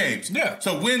she went to games. Yeah.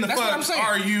 So when the fuck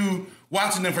are you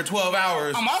watching them for 12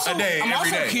 hours a day, I'm every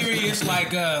day? I'm also curious,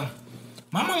 like,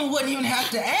 my mama wouldn't even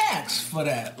have to ask for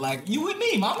that. Like, you with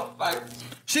me, mama? Like,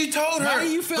 she told her. Why do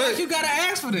you feel like you gotta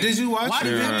ask for this? Did you watch the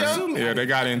video? Yeah, they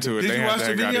got into it. Did you watch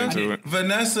the video?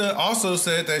 Vanessa also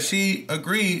said that she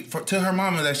agreed to her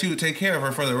mama that she would take care of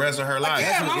her for the rest of her life.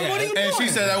 Yeah, mama, what are you doing? And she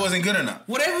said that wasn't good enough.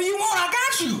 Whatever you want, I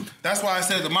got you. That's why I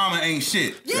said the mama ain't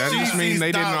shit. Yeah. That just means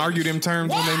they didn't argue them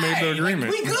terms when they made the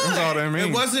agreement. We good. That's all that means.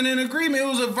 It wasn't an agreement. It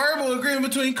was a verbal agreement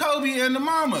between Kobe and the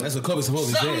mama. That's what Kobe's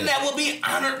supposed to say. Something that will be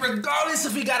honored regardless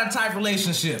if we got a tight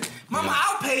relationship. Mama,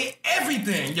 I'll pay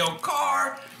everything. Your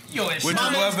car, your insurance. Which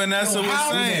is what Vanessa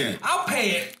was saying. I'll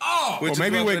pay it all. Well,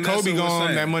 maybe with Kobe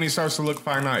gone, that money starts to look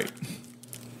finite.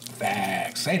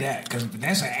 Facts. Say that, because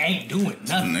Vanessa ain't doing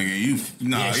nothing.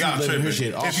 Nigga, y'all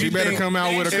tripping. She better come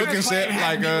out with a cooking set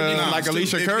like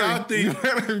Alicia Curry. You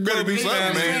better do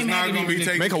something, man. It's not gonna be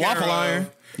taken Make a waffle iron.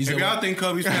 If y'all think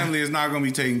Kobe's family is not going to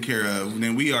be taken care of,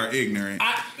 then we are ignorant.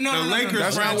 The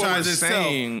Lakers franchise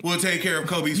itself will take care of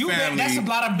Kobe's family. That's a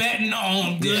lot of betting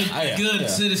on good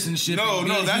citizenship. No,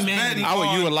 that's betting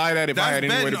on... You would lie that if I had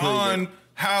any way to prove it.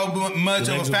 How much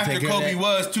of a factor Kobe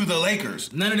was to the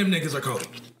Lakers. None of them niggas are Kobe.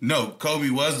 No, Kobe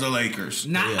was the Lakers.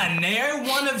 Not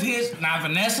one of his, not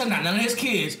Vanessa, not none of his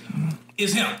kids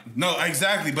is him. No,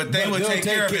 exactly, but they would take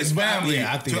care of his family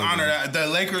to honor that. The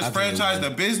Lakers franchise, the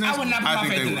business. I would not put my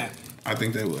faith in that. I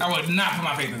think they would. I would not put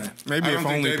my faith in that. Maybe if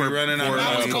only for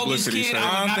publicity.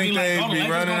 I don't think they'd be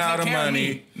running out of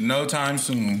money no time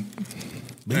soon.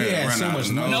 But he had so much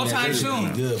money. No time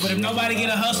soon. But if nobody get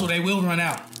a hustle, they will run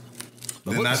out.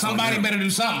 Somebody better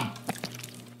do something.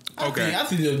 Okay. I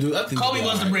think they'll do. Kobe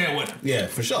was the breadwinner. Yeah,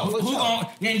 for sure.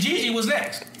 And Gigi was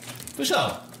next. For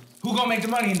sure. Who gonna make the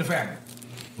money in the family?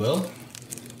 Well,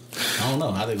 I don't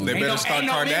know how they gonna. They better start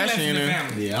Kardashian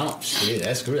in. Yeah, shit,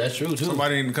 that's true too.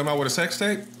 Somebody need to come out with a sex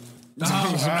tape. No.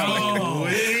 Don't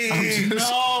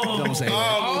say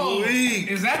that.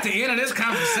 Is that the end of this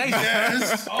conversation?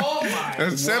 Yes. Oh my.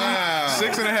 That's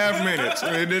 6.5 minutes.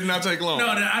 It did not take long. No,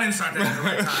 I didn't start that at the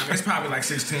right time. It's probably like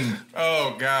 16.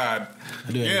 Oh God.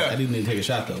 I do need to take a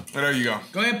shot though. Well, there you go.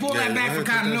 Go ahead, pull that back for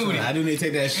continuity. I do need to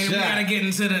take that shot. And we gotta get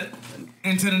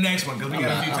into the next one because we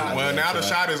got a few times. Well, now the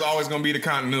shot is always going to be the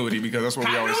continuity because that's what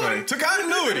we always say. To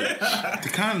continuity. To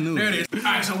continuity. There it is.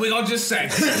 All right, so we're going to just say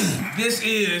this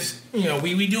is,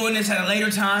 we doing this at a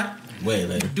later time. Way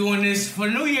later. Doing this for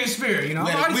New Year's spirit, We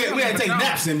had to take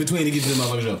naps in between to get to the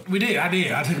motherfucking show. We did. I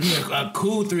did. I took me a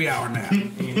cool 3-hour nap.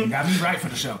 Got me right for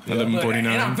the show.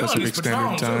 11:49 Pacific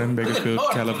Standard Time, Bakersfield,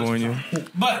 California.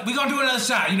 But we're going to do another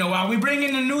shot. While we bring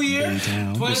in the new year,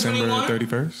 2021. December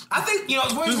 31st. I think,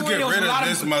 2021 Just get rid of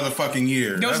this motherfucking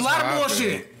year. There was a lot of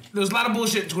bullshit. There was a lot of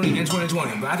bullshit in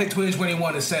 2020, but I think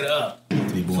 2021 is set up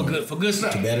for good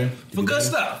stuff. For good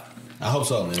stuff. I hope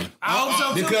so, man. I hope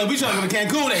so too. Because we trying to go to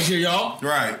Cancun next year, y'all.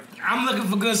 Right. I'm looking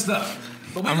for good stuff.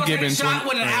 But we're going to take a shot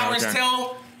when an hour's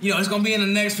tell. It's going to be in the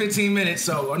next 15 minutes,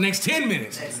 or next 10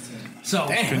 minutes. So,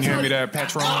 can you hear me that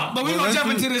Patron? But we're going to jump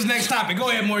into this next topic. Go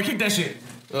ahead, Morrey. Kick that shit.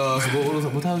 So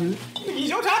what topic is it? It's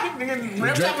your topic, nigga.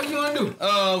 Whatever topic you want to do.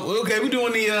 Okay, we're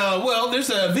doing there's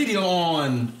a video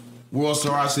on World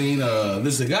Star Scene.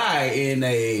 There's a guy in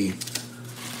a...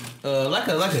 like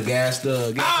a gas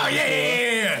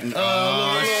yeah.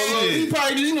 He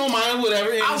probably just mind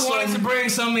whatever. I wanted to bring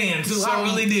some in too. I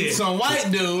really did. Some white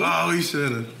dude. Oh, he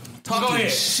should have. Talking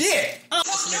shit.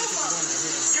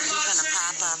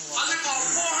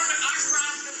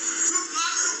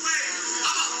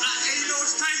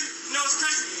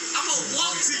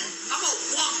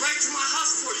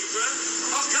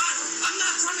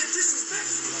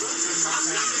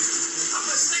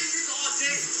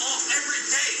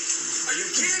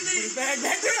 Back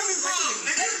there.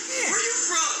 Where you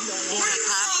from?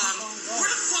 Where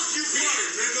the fuck you from,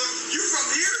 nigga? You from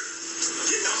here?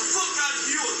 Get the fuck out of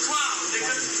here, you a clown,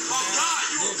 nigga. Oh God,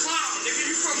 you a clown, nigga.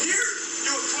 You from here?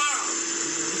 You a clown.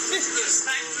 You gonna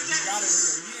smack for that? You got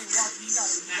his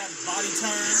body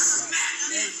turned. Smack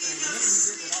me.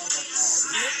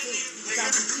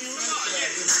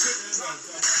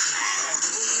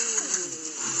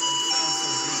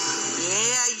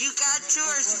 Yeah, you got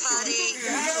yours, buddy.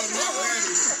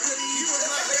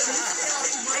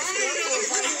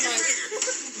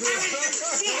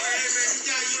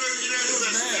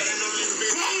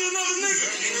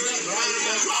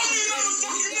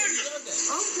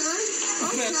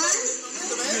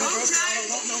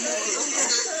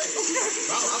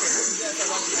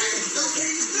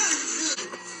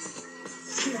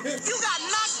 You got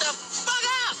knocked the fuck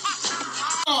out.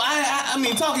 Oh, I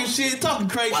mean, talking shit, talking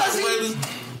crazy.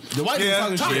 The white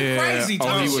dude talking shit. Crazy. He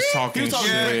was talking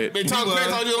shit. They talking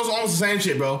crazy. On the same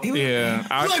shit, bro.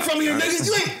 Yeah. You ain't from here, niggas.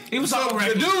 You ain't. He was talking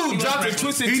reckless. The dude dropped a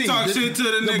Twisted Tea. He talked shit to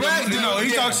the nigga. Black dude,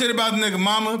 he talked shit about the nigga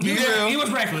mama. Be real. He was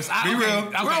reckless. Be real.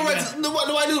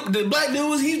 The black dude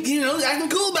was acting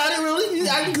cool about it. Really, he's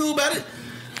acting cool about it.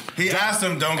 He asked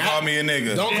him, "Don't call me a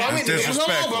nigga." Don't call me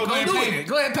disrespectful. Don't do it.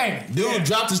 Go ahead, paint it. Dude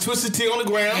dropped his Twisted Tea on the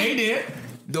ground. Yeah, he did.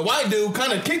 The white dude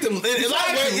kind of kicked him.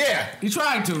 He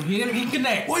tried to. He didn't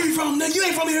connect. Where you from, nigga? You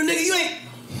ain't from here, nigga. You ain't.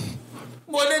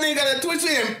 Boy, that nigga got a twitch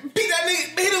in. Beat that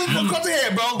nigga. Hit him across the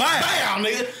head, bro. Bam,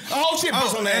 nigga. The whole shit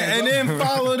burst on that ass. And then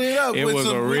followed it up with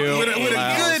a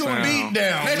good beat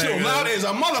down. That shit loud as a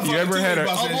motherfucker. You ever had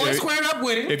boy squared up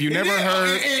with it. If you never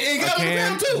heard a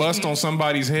can bust on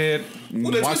somebody's head,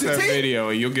 watch that video.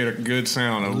 You'll get a good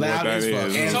sound of what that is. You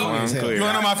want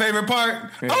to know my favorite part?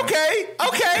 Yeah. Okay.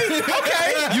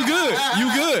 You good.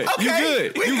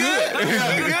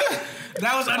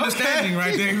 That was understanding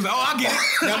right there. He was like, I get it.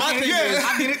 Now my thing is,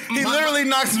 I get it. He literally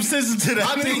knocked some sense into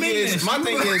that. My thing is,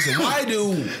 why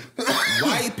do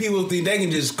white people think they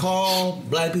can just call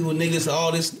black people niggas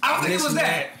all this? I don't think it was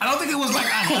that. I don't think it was like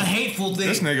a hateful thing.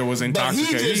 This nigga was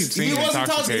intoxicated. He wasn't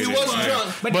intoxicated. He wasn't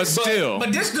drunk. But still.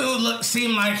 But this dude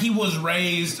seemed like he was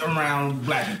raised around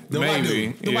black people. The white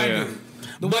dude. The white dude.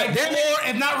 Or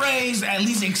if not raised, at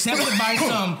least accepted by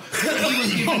some. He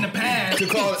was given the pass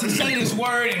to say this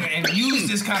word and use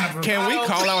this kind of. Can we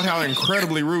call out how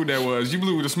incredibly rude that was? You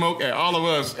blew the smoke at all of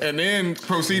us and then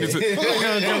proceeded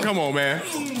to. Come on, man.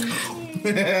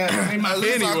 Anyway,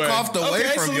 I coughed away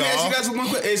from so y'all. Ask you guys one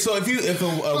question. So if a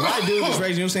white dude was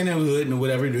raised, in the hood and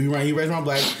whatever, he raised around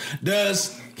black,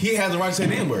 does he have the right to say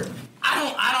the N-word?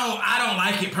 I don't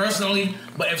like it personally,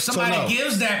 but if somebody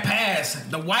gives that pass,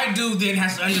 the white dude then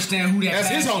has to understand who that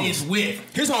pass is with.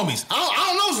 His homies. I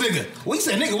don't know this nigga. We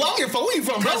said nigga, where you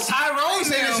from, bro? Tyrone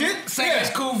saying that shit. Say it's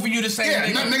cool for you to say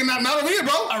nigga, not over here,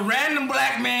 bro. A random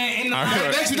black man in the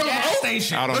gas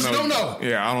station. I don't know.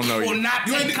 Yeah, I don't know. Will not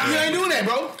you ain't doing that,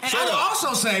 bro. And I will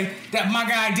also say that my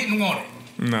guy didn't want it.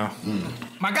 No.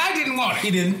 My guy didn't want it.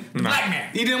 He didn't. Black man.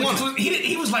 He didn't want it.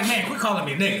 He was like, man, quit calling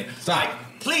me a nigga. Stop. Like,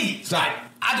 please. Stop. Like,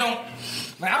 I don't.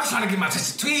 Like, I'm trying to get my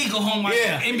Twisted Tea, go home, my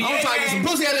NBA. I'm trying to get some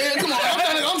pussy out of here. Come on, I'm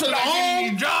trying to go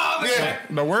home. Job. Yeah.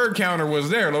 The word counter was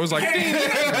there. It was like, you ain't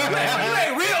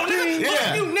real, nigga.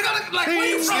 Yeah. You nigga, like, where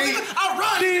you from? Nigga? I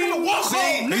run. Nigga, I'm walk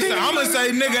home. He said, I'm gonna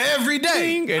say nigga every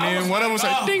day. and then one of them was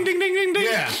like, ding, ding, ding, ding, ding.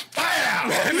 Yeah.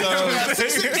 Bam. And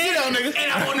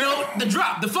I want to know the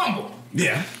drop, the fumble.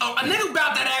 Yeah. A nigga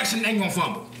about that action ain't gonna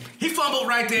fumble. He fumbled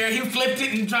right there. He flipped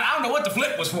it and I don't know what the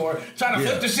flip was for. Trying to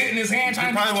flip the shit in his hand.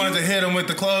 He probably wanted to hit him with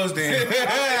the clothes then.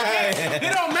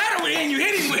 It don't matter what end you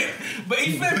hit him with. But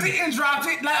he flipped it and dropped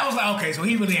it. I was like, okay, so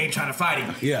he really ain't trying to fight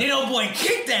him. Yeah. Then old boy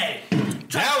kicked at it.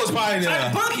 That was probably the.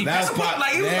 That's probably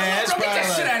like he was like, bro, get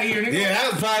that shit out of here, nigga. Yeah,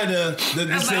 that was probably the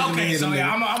decision. Like, okay, so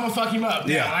I'm gonna fuck him up.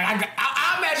 Yeah. Like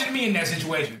I imagine me in that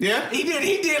situation. Yeah. He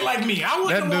did like me. I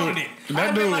wouldn't have wanted it.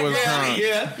 That dude was trying.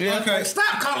 Yeah. Okay.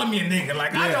 Stop calling me a nigga.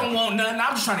 Like I don't want nothing.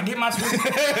 I'm just trying to get my Twisted Tea.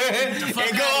 And go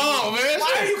on, man.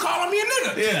 Why are you calling me a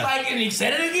nigga? Yeah. Like, and he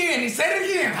said it again.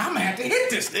 I'm gonna have to hit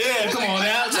this. Yeah, come on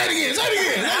now. Say it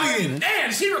again.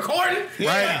 Damn, she recording?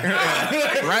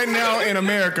 Right. Right now in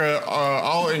America,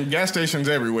 all in gas stations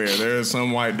everywhere, there's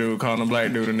some white dude calling a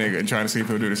black dude a nigga and trying to see if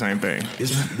he'll do the same thing.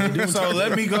 So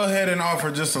let me go ahead and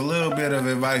offer just a little bit of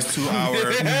advice to our more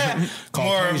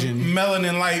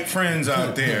melanin light friends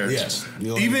out there. Yes.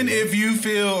 Even if you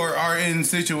feel or are in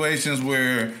situations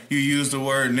where you use the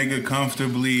word nigga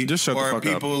comfortably, just shut the or fuck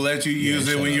people up. let you use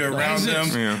it when you're around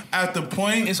them, at the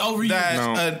point it's over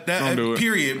that, don't do it.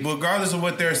 period, regardless of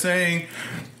what they're saying,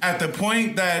 at the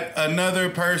point that another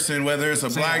person, whether it's a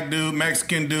black dude,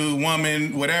 Mexican dude,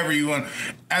 woman, whatever you want,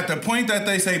 at the point that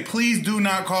they say, please do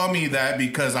not call me that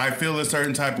because I feel a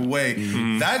certain type of way,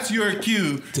 that's your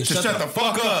cue to shut the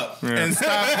fuck up and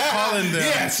stop calling them a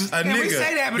nigga. We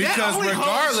say that, but because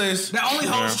that only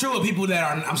holds true of people that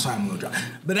are. I'm sorry, I'm gonna drop.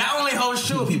 But that only holds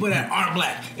true of people that aren't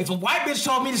black. If a white bitch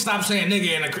told me to stop saying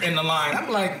nigga in the line,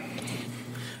 I'm like,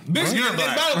 bitch, you're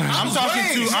black. I'm talking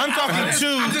to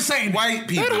I'm just saying white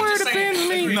people. That word offends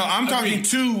me. No, I'm talking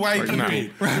to white people.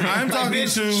 I'm talking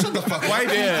to white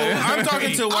people. I'm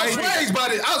talking to white people.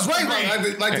 I was raised by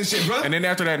it like this shit, bro. And then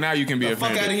after that, now you can be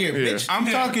offended. Fuck out of here, bitch. I'm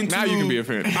talking to. Now you can be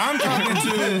offended. I'm talking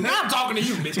to. Now I'm talking to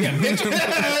you, bitch.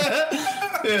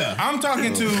 Yeah. I'm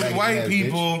talking to white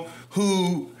people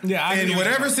who, in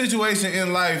whatever situation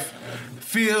in life,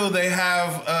 feel they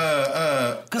have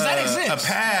a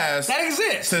pass that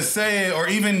exists to say it or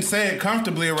even say it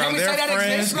comfortably around their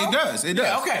friends. It does.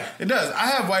 Yeah, okay. It does. I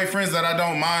have white friends that I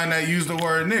don't mind that use the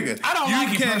word nigga. I don't like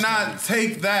it. You cannot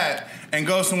take that and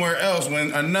go somewhere else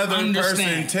when another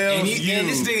person tells you. And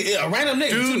this nigga, a random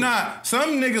nigga. Do not.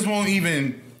 Some niggas won't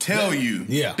even tell you.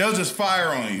 Yeah. They'll just fire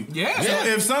on you. Yeah. So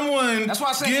if someone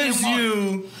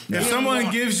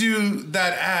gives you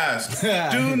that ask,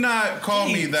 do not call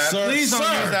me that. Please don't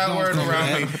use that word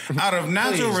around me. Out of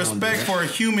natural respect for a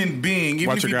human being,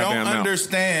 even if you don't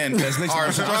understand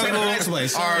our struggle or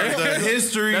the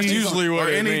history or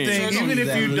anything, even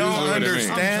if you don't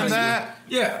understand that.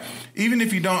 Yeah. Even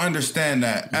if you don't understand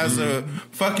that, as a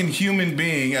fucking human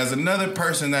being, as another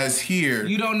person that's here,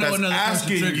 you don't know that's another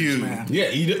asking you, man.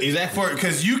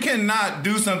 because you cannot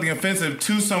do something offensive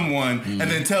to someone and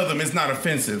then tell them it's not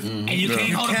offensive, and you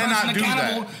can't hold a person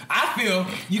accountable. I feel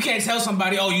you can't tell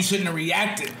somebody, oh, you shouldn't have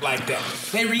reacted like that.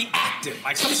 They reacted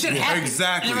like some shit happened.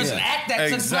 Exactly. There was an act that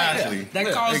took place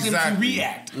that caused them to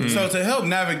react. So to help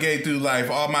navigate through life,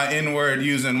 all my N-word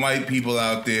using white people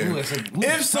out there,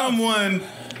 if someone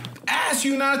ask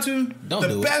you not to,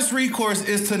 the best recourse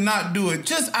is to not do it,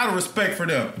 just out of respect for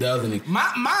them.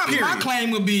 My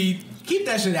claim would be keep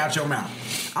that shit out your mouth.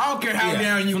 I don't care how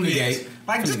down you is.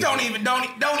 Like, just don't even.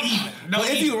 But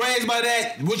if you raised by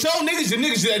that, with your niggas, the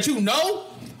niggas that you know.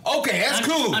 Okay, that's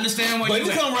cool. Understand what but you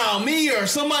come around me or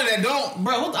somebody that don't,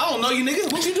 bro. I don't know you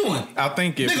niggas. What you doing? I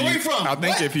think if nigga, where you from? I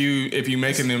think if you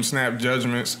making them snap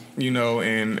judgments, you know,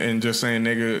 and just saying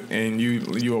nigga, and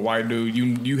you a white dude,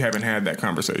 you haven't had that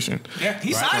conversation. Yeah,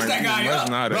 he sized that guy up.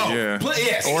 Not bro,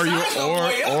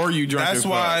 or you drunk. That's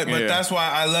why. But that's why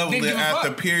I leveled it at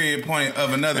the period point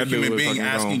of another human being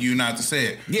asking you not to say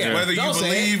it. Yeah, whether you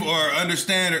believe or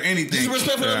understand or anything. Just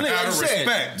respect for the nigga. Out of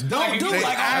respect. Don't do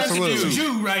like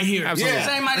absolutely. Right here, absolutely.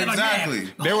 Same exactly.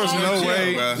 Like there was no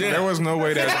way. There was no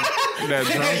way that drunk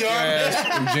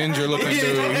ass ginger looking dude,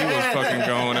 he was fucking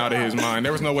going out of his mind.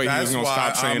 There was no way he was gonna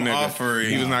stop saying nigga.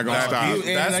 He was not gonna stop.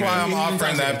 That's why I'm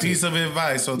offering that piece of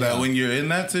advice so that when you're in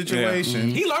that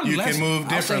situation, you can move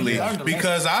differently.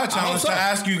 Because I'll challenge to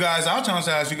ask you guys.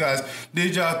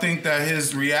 Did y'all think that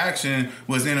his reaction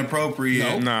was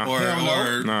inappropriate or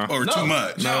too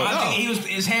much? No, I think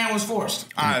his hand was forced.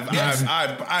 I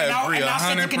agree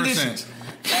 100%.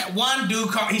 That one dude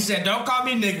called. He said, "Don't call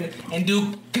me nigga," and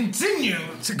dude continue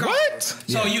to call. What?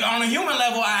 So you on a human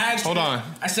level, I asked. Hold on.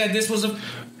 I said this was a.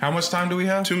 How much time do we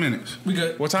have? 2 minutes. We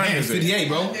good. What time is it? 58,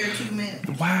 bro. There 2 minutes.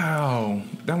 Wow,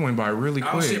 that went by really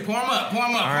quick. Oh shit! Pour him up. All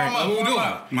right. What we doing?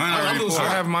 Mine already poured. I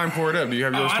have mine poured up. Do you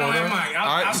have yours poured up?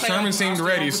 I'll Sherman seemed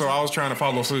ready, so I was trying to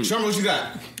follow suit. Sherman, what you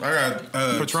got? I got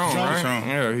Patron, right? Patron.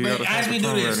 Yeah, he got as we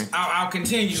do this, I'll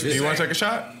continue. Do you want to take a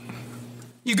shot?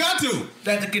 You got to.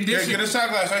 That the conditions. Get a shot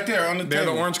glass right there on the table. They're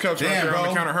the orange cups right there on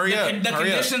the counter. Hurry up. The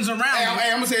conditions around. Hey,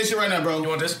 I'm gonna say this shit right now, bro. You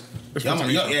want this?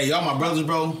 Y'all my brothers,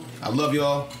 bro. I love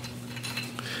y'all.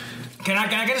 Can I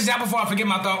get this out before I forget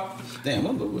my thought?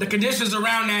 Damn, the conditions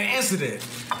around that incident.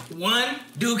 One,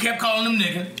 dude kept calling him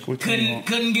nigga.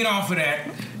 Couldn't get off of that.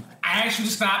 I asked you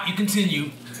to stop. You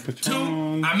continue. Two,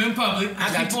 I'm in public.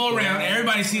 I got people around.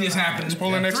 Everybody see this happen. Just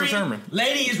pull in next to Sherman.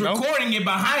 Lady is recording it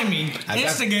behind me,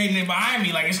 instigating it behind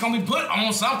me. Like it's gonna be put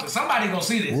on something. Somebody gonna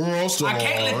see this. I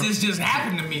can't let this just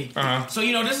happen to me. So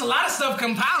there's a lot of stuff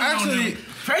compounding on them.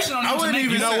 Pressure on them. I wouldn't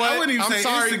even say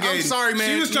I'm sorry,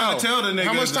 man. She was trying to tell the nigga.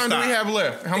 How much time do we have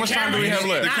left? The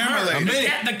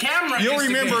camera. The You'll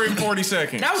remember in 40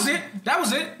 seconds. That was it.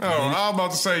 Oh, I was about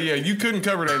to say, yeah, you couldn't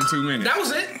cover that in 2 minutes. That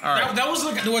was it. All right. That was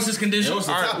his condition. All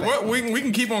right, we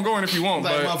can keep on going if you want.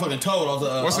 Like but motherfucking toad off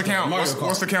the. What's the count?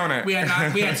 What's the count at? We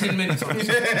had 10 minutes on this.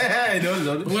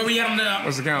 Where we at on the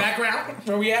what's the count? background?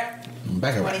 Where we at?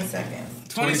 Background. 20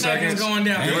 seconds. 20 seconds going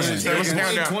down. Give us a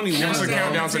countdown. Give us a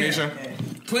countdown, Tanisha.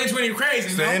 2020 crazy.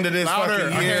 It's the end of this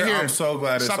fucking year. I'm so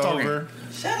glad it's over.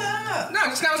 Shut up. No,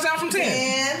 just count us down from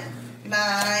 10.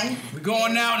 9. We're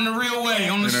going out in the real way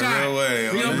on the shot. Real way.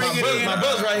 My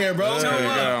brother's right here, bro.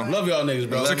 Love y'all niggas,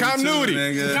 bro. It's a continuity.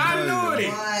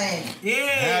 Continuity. Yeah.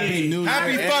 Happy New Year.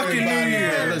 Happy fucking New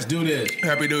Year. Let's do this.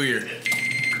 Happy New Year.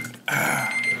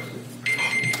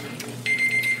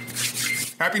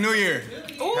 Happy New Year.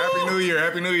 Ooh. Happy New Year.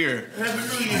 Happy New Year. Happy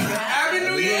New Year. Happy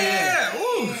New Year.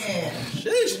 Ooh.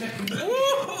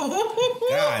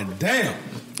 God damn.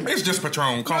 It's just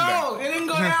Patron. Calm down. No, it didn't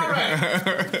go down right.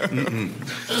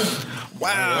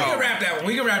 Wow. We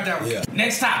can wrap that one. Yeah.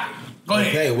 Next topic. Go ahead.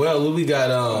 Okay, well, we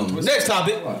got next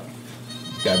topic.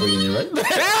 Gotta bring it in, right? Is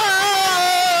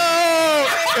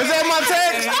that my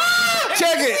text?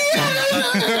 Check it.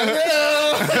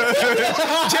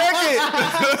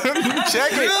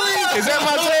 Check it. Really? Is that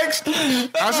my text?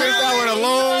 I sent that one a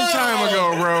long time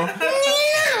ago, bro.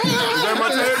 Is that my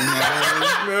text?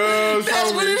 No,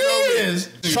 that's what it is.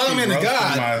 Solomon to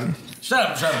God.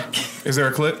 Shut up. Is there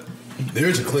a clip?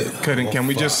 There's a clip. Can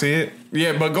we just see it?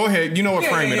 Yeah, but go ahead. You know what?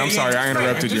 Frame it. I'm sorry, I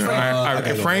interrupted you. I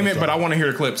frame it, but I want to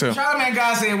hear the clip too. Charlamagne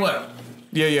God said what?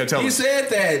 Yeah. Tell me. He said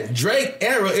that Drake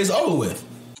era is over with.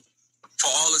 For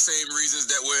all the same reasons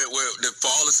for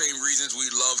all the same reasons we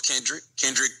love Kendrick.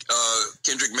 Kendrick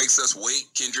makes us wait.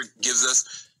 Kendrick gives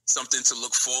us something to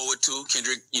look forward to.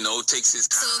 Kendrick, takes his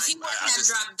time. So if you wouldn't have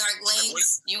dropped Dark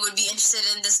Lanes, you would be interested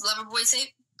in this Loverboy tape?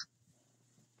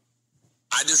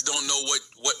 I just don't know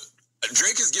what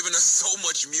Drake has given us so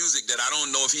much music that I don't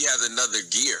know if he has another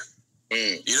gear.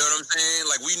 You know what I'm saying?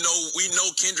 Like we know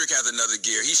Kendrick has another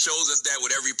gear. He shows us that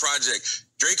with every project.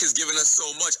 Drake has given us so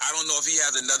much. I don't know if he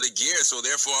has another gear, so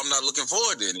therefore I'm not looking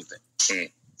forward to anything. Let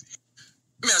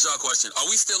me ask y'all a question. Are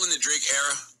we still in the Drake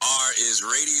era? Or is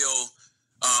radio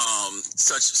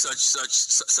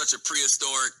such a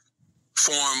prehistoric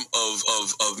form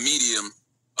of medium?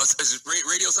 Is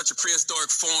radio such a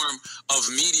prehistoric form of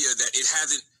media that it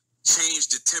hasn't change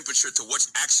the temperature to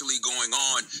what's actually going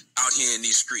on out here in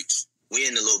these streets. We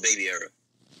in the Lil Baby era.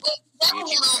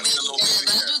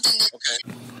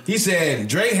 Okay. He said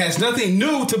Drake has nothing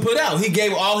new to put out. He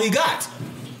gave all he got.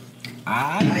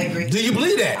 I agree. Do you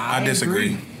believe that? I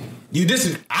disagree. You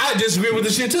disagree? I disagree with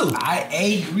the shit too. I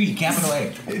agree. Capital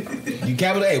A. You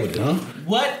capital A with it, huh?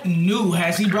 What new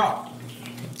has he brought?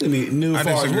 I mean, new I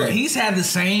far as disagree. what? He's had the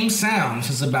same sound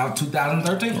since about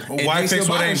 2013. Why fix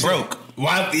what ain't broke?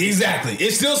 Why exactly?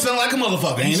 It still sounds like a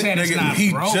motherfucker, He ain't said it? it's Nigga, not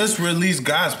he broke. just released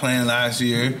God's Plan last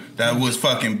year. That was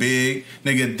fucking big.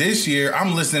 Nigga, this year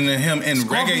I'm listening to him in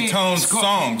reggaeton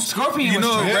songs. Scorpion You know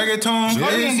what was reggaeton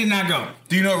Scorpion is? did not go.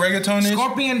 Do you know what reggaeton is?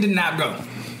 Scorpion did not go.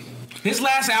 His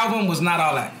last album was not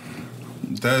all that.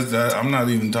 I'm not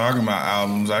even talking about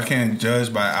albums. I can't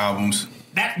judge by albums.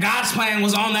 That God's Plan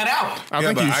was on that album. I Yeah,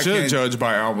 think but you I should can't- judge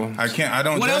by album. I can't. I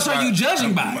don't. What judge else are you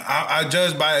judging by? I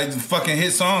judge by fucking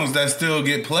hit songs that still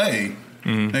get played.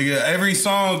 Nigga, every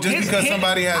song just because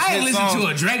somebody has I ain't hit listened songs to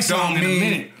a Drake song don't in a mean-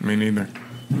 minute. Me neither.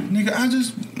 Nigga, I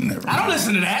just never. I don't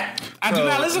listen to that. I do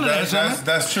not listen to that.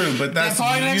 That's true, but that's that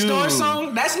Party Next you. Door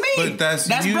song, that's me. But that's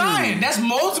you. Bryan. That's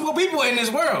multiple people in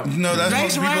this world. No, that's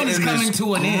Drake's most people reign is in coming this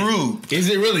to an end. group. Is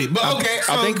it really? But okay,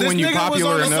 I think this when you nigga was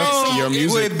popular on the enough, song your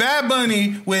music. with Bad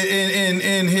Bunny with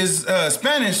in his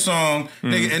Spanish song,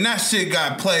 nigga, and that shit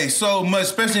got played so much,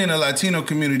 especially in the Latino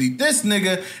community. This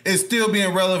nigga is still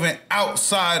being relevant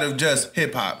outside of just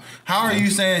hip hop. How are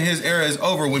you saying his era is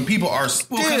over when people are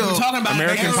still Well, 'cause we're talking about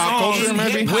American an era pop culture, in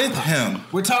maybe? hip-hop. with him?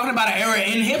 We're talking about an era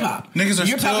in hip hop. Niggas are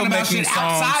You're still talking about making shit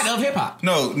songs outside of hip hop.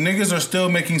 No, niggas are still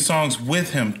making songs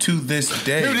with him to this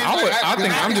day.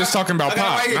 I'm just talking about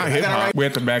pop, not hip hop. We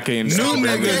at the back end. New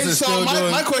Celebrate niggas this. is so still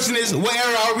doing. my question is, what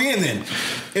era are we in then?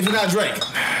 If it's not Drake,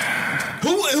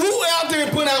 who out there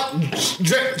putting out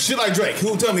Drake, shit like Drake?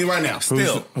 Who tell me right now?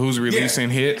 Still, Who's releasing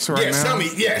hits right yes, now? tell me.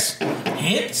 Yes,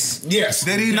 Hits? yes.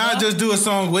 Did he not just do a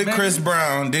song with Chris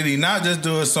Brown? Did he not just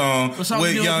do a song What song with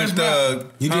he do with Young Chris Thug?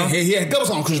 He did. He had a double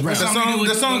song, Chris Brown.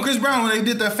 The song Chris Brown when they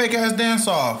did that fake ass dance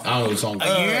off. I don't know the song.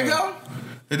 A year ago?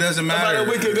 It doesn't matter. About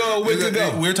a week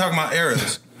ago, We're talking about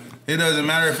eras. It doesn't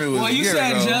matter if it was. Well, you a year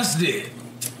said ago. just did.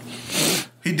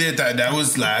 He did that. That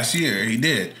was last year. He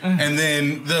did. And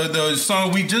then the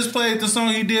song we just played, the song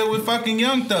he did with fucking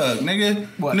Young Thug, nigga.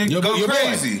 What? Nigga, Your go boy.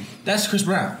 crazy. That's Chris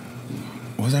Brown.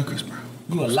 Was that Chris Brown?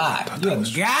 You a lie. You a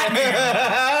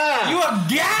goddamn. You a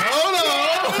goddamn. Hold on.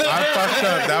 I fucked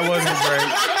up. That wasn't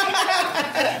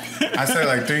Drake. I said it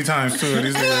like 3 times too.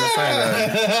 These niggas say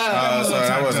that. Sorry,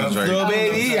 that wasn't Drake. So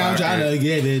baby, I'm trying to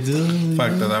get it done.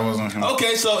 Fuck that. That wasn't him.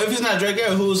 Okay, so if it's not Drake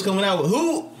era, who's coming out with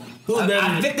who? Who's better?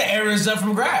 I think the era is up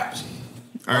from grabs.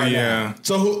 Yeah.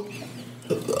 So who?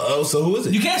 So who is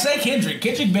it? You can't say Kendrick.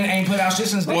 Kendrick ain't put out shit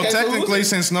since Well, then. so technically, who's it?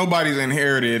 since nobody's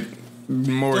inherited,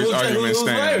 Morrey's Who's- argument who's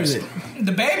better, is stands. it?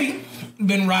 The Baby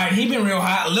been right. He been real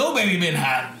hot. Lil Baby been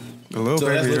hot. The little So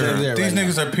that's baby what era. they're These right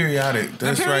niggas are periodic.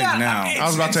 That's periodic. right now. I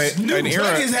was about to say an era.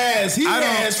 Drake has he I don't-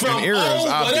 has from an era is old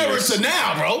whatever obvious. to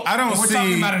now, bro. I don't We're see.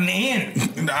 talking about an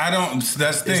end. I don't.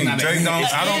 That's the thing. not Drake an don't. end.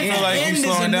 I don't feel like end he's is a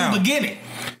slowing new down. beginning.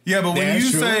 Yeah, but when That's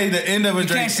you true. say the end of a You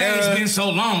Drake can't say era, it's been so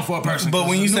long for a person. but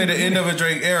when you It's a say new the end beginning. of a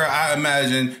Drake era, I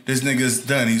imagine this nigga's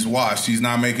done. He's washed. He's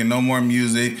not making no more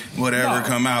music, whatever No.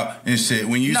 come out and shit.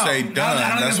 When you say done, I don't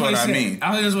think that's what he I said. mean. I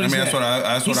don't think that's what he said. That's what I.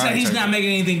 That's he what said I. he's take. not making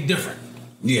anything different.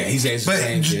 Yeah, he says the But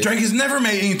same shit. Drake has never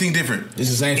made anything different It's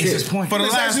the same It's shit. his point. for the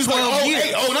last 12 years.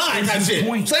 08, 09 type his shit.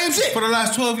 point. Same shit. For the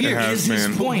last 12 It years. has It's his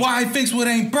been. point. Why fix what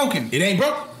ain't broken? It ain't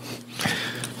broke.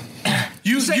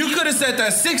 You said you- could have said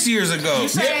that 6 years ago. You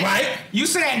saying, right. You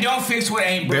saying don't fix what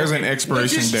ain't broken. There's an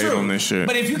expiration Which is date true. on this shit.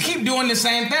 But if you keep doing the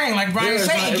same thing, like Bryan There is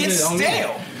said, not it gets everything on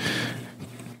stale.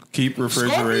 Keep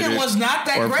refrigerated. Scorpion was not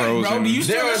that or great, bro. frozen Do you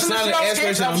still There listen is to not shit an off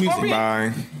expiration on music. Scorpion?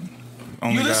 by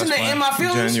Only You listen God's to plan. In My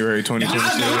Feelings? January 2022.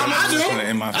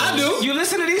 I do. You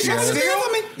listen to these shits Yeah. still?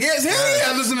 Yes, hell yeah,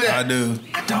 I listen to that. I do.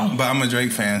 I don't. But I'm a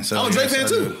Drake fan, so I'm a Drake yes, fan I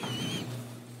too. do.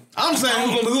 I'm saying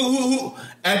who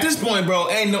at this point, bro,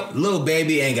 ain't no Lil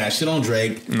Baby ain't got shit on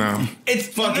Drake. No. It's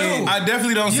Fucking- new. I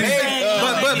definitely don't see saying,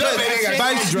 but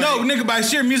Drake. nigga, by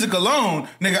sheer music alone,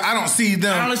 nigga, I don't see I don't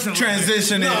them listen to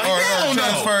transitioning No, or hell no.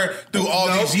 transfer through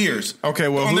all these years. Okay,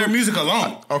 well, on who- their music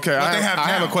alone. Okay, What I they have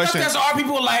a now. question. There's all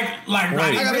people like Roddy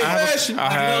Wait, I got a Ricch, question. I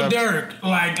like have- Lil Durk,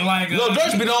 like Lil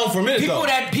Durk's been on for a minute people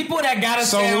though. that got a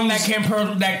So sound who's-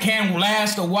 that can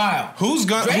last a while. Who's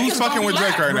Drake fucking is gonna with be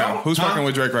Drake live, right bro. now? Who's fucking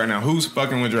with Drake right now? Who's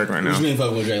fucking with Drake right now? What you mean fuck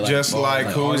fuck with Drake. Just like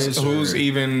who's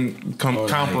even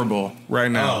comparable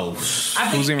right now?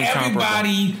 I think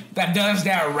everybody that does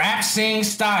that rap sing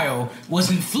style was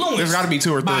influenced. There's got to be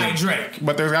 2 or 3 by Drake,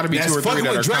 but there's got to be 2 or 3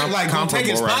 that are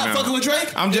comparable right now. Fucking with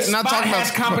Drake. I'm just not talking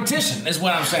about competition. Is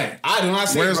what I'm saying. I do not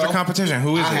say. Where's the competition?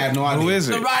 Who is it? I have no idea. Who is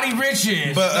it? The Roddy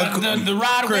Richards, but the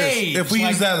Rod Wave. If we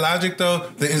use that logic though,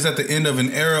 is that the end of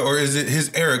an era, or is it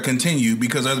his era continue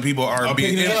because other people are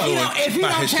being influenced? If he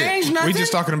don't change nothing, we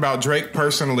just talking about Drake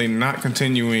personally not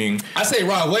continuing. I say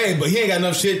Rod Wave, but he ain't got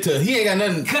enough shit to. He ain't got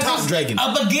nothing to top Drake.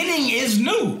 A beginning is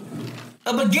new.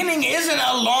 A beginning isn't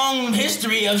a long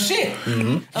history of shit.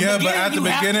 Mm-hmm. Yeah, but at the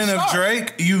beginning of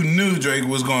Drake, you knew Drake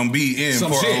was going to be in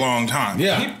for a long time.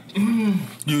 Yeah.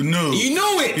 You knew. You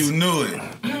knew it. You knew it.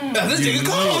 This nigga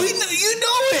cold. You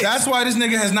know it. That's why this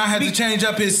nigga has not had to change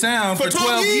up his sound for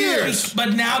 12 years.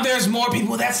 But now there's more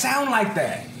people that sound like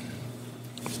that.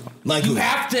 Like you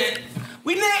have to.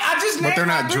 I just. But they're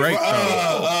not Drake.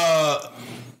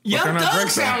 Young Thug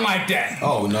sound like that.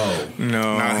 Oh no.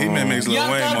 Nah, he mimics Lil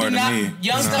Wayne more than me.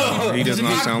 Young Thug, he does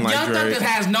not sound like Young Drake. Thug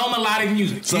has no melodic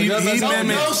music. So he mimics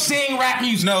no sing rap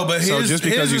music. No, but so just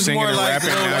because you singing and rapping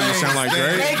now, you sound like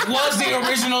Drake. Drake was the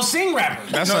original sing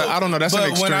rapper. That's I don't know. That's an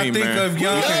extreme, when I think man. of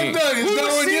Young Thug, is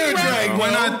nowhere near Drake.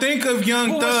 When I think of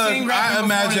Young Thug, I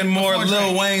imagine more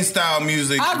Lil Wayne style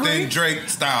music than Drake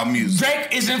style music.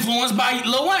 Drake is influenced by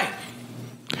Lil Wayne.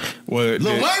 What?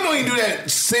 Lil Wayne don't even do that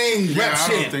sing rap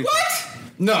shit. What?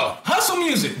 No. Hustle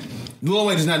music. Lil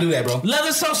Wayne does not do that, bro.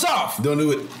 Leather so soft. Don't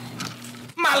do it.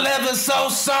 My leather's so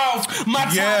soft.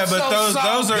 My yeah, but those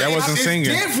are that wasn't singing.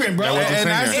 Different, bro. That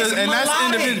wasn't singing.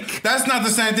 That's individual. That's not the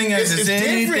same thing as it's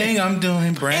anything I'm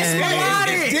doing brand new. It's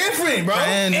melodic. It's different, bro.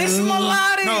 It's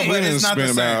melodic. No, but it's not the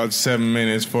same. About 7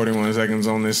 minutes 41 seconds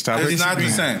on this topic. It's not the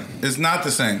same. It's not the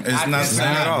same. It's not the same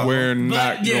at all. We're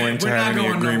not going to have any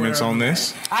agreements on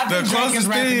this. The closest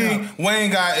thing Wayne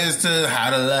got is to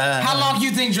How to Lie. How long do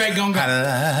you think Drake gonna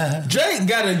go? Drake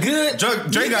got a good.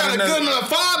 Drake got a good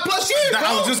 5+ years, bro.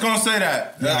 I was just gonna say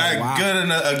that.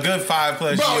 A good 5+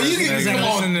 years. Bro, you can come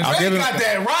on. Drake got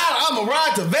that ride. I'm a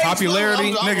ride to Vegas.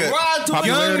 Popularity, nigga.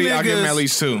 Popularity, I'll give him at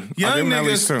least 2. Young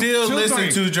niggas still listen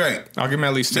to Drake. I'll give him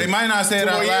at least 2. They might not say it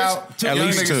out loud. At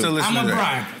least 2. I'm a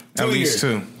Bryan. At least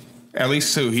 2. At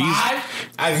least 2. He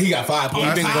got 5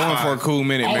 points. He's been going for a cool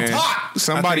minute, man. Top.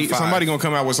 Somebody gonna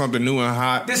come out with something new and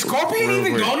hot. Did Scorpion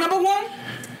even go number 1?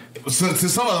 So, to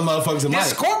some of the motherfuckers, did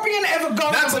Scorpion ever go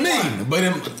not number 1? Not to me, but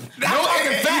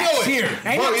facts here.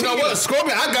 Bro, you know what?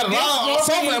 Scorpion, I got a lot of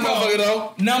song for that motherfucker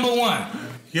though. Number 1.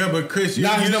 Yeah, but Chris, his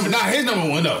number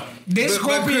 1 though. Did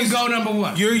Scorpion go number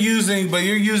 1? You're using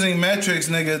metrics,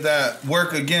 nigga, that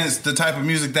work against the type of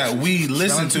music that we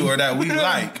listen to or that we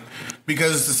like.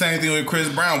 Because it's the same thing with Chris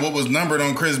Brown. What was numbered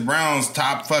on Chris Brown's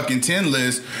top fucking 10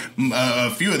 list, a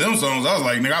few of them songs, I was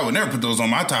like, nigga, I would never put those on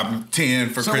my top 10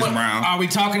 for Chris Brown. Are we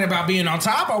talking about being on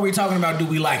top, or are we talking about do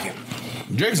we like him?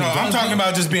 I'm talking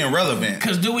about just being relevant.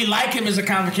 Because do we like him is a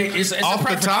complicated. It's off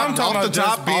the top. I'm talking about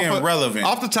just being relevant.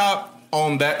 Off the top.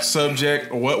 On that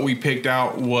subject, what we picked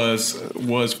out was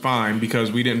fine because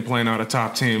we didn't plan out a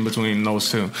top 10 between those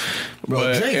two. Bro,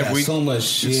 but Drake if got so much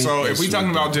shit. So if we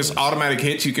talking about just automatic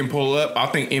hits you can pull up, I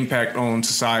think impact on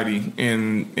society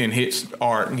in hits,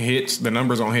 art, and hits, the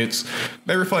numbers on hits,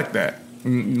 they reflect that.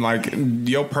 Like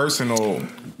your personal,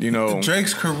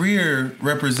 Drake's career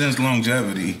represents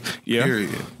longevity. Yeah. Period.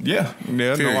 Yeah.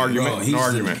 Period. No argument. Bro, no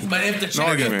argument. But if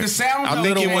the sound, I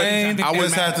think Wayne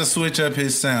always had to switch up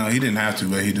his sound. He didn't have to,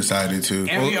 but he decided to.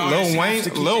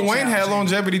 Lil Wayne had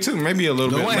longevity too. Maybe a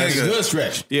little bit. Wayne has a good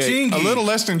stretch. Yeah, Chingy a little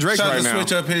less than Drake right now.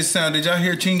 Switch up his sound. Did y'all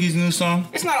hear Chingy's new song?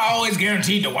 It's not always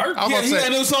guaranteed to work. Yeah, he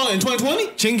had a new song in 2020.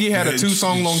 Chingy had a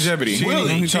 2-song longevity.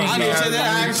 Really? I didn't say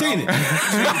that. I haven't seen it.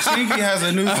 Chingy has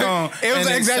a new song. It was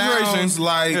an exaggeration. Sounds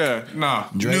like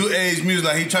new age music.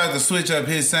 Like he tried to switch up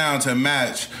his sound to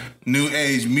match new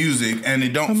age music, and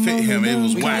it don't fit him. It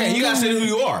was whack. Yeah, you gotta say who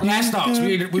you are. Last thoughts.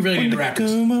 We really need to wrap this.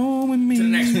 To the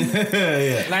next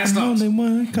one. Last thoughts.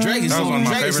 Drake is one of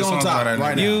my favorite songs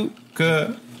right now. You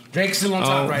could. Drake's still on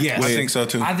top right now. I think so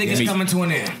too. I think it's coming to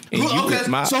an end.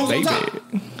 Okay, so baby.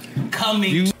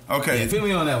 Coming. Okay, feel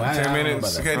me on that one. 10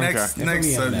 minutes. Okay, next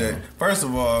subject. First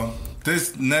of all,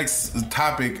 this next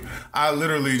topic, I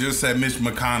literally just said Mitch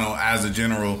McConnell as a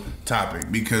general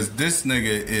topic because this nigga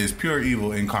is pure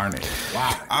evil incarnate.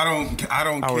 Wow. I don't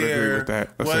care would agree with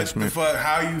that assessment. What the fuck,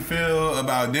 how you feel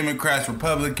about Democrats,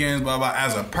 Republicans, blah blah.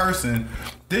 As a person,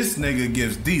 This nigga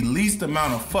gives the least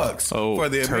amount of fucks for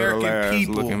the American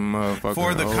people,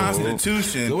 for the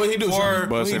Constitution, the way he do for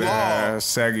busted ass,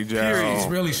 saggy jowl. It's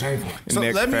really shameful.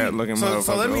 Neck fat looking motherfucker.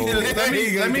 So let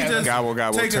me just gobble,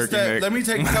 take a step. neck. Let me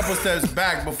take a couple steps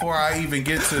back before I even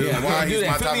get to why he's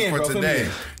my topic for today,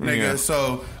 nigga. Yeah.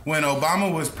 So when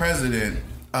Obama was president,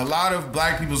 a lot of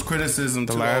black people's criticism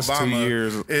the to last Obama 2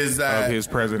 years is that of his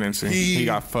presidency, he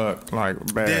got fucked like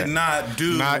bad. Did not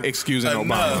do not excusing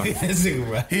enough.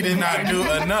 Obama. He did not do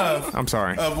enough. I'm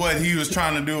sorry. Of what he was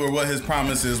trying to do or what his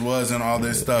promises was and all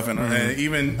this stuff, and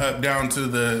even down to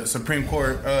the Supreme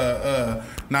Court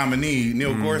nominee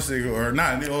Neil Gorsuch or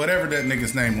not, whatever that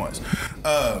nigga's name was.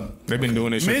 They've been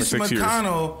doing this shit Mitch for 6 years. Mitch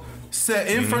McConnell said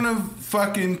in front of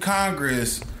fucking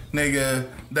Congress, nigga,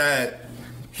 that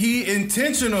he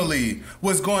intentionally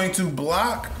was going to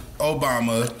block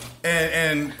Obama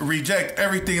and reject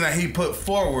everything that he put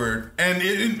forward. And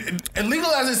illegal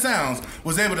as it sounds,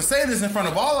 was able to say this in front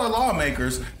of all our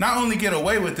lawmakers, not only get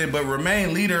away with it, but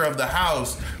remain leader of the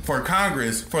House for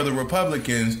Congress, for the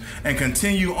Republicans, and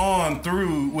continue on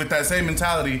through with that same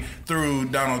mentality through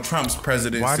Donald Trump's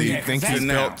presidency. Why do you think he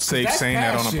felt safe saying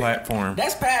that on a platform?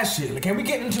 That's past shit. Like, can we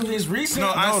get into his recent?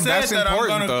 I said that's that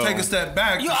important, I'm going to though. take a step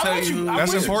back to tell you.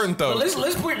 That's important, though. Well,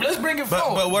 let's bring it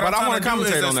forward. But what I want to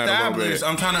commentate on that a little bit.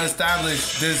 I'm trying to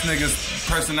establish this nigga's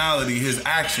personality, his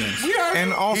actions.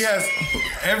 And also, he has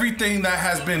everything that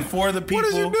has been for the people. What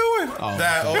is you doing?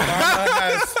 That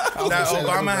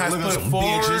Obama has put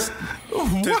forward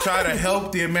to try to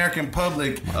help the American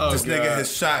public. This nigga has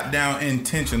shot down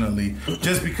intentionally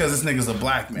just because this nigga's a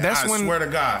black man. I swear to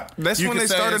God. That's when they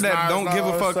started that don't give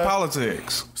a fuck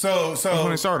politics. So that's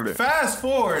when they started it. Fast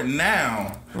forward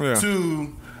now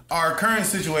to our current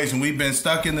situation. We've been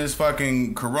stuck in this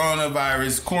fucking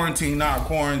coronavirus, quarantine, not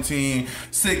quarantine,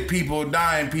 sick people,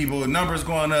 dying people, numbers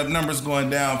going up, numbers going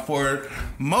down for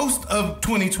most of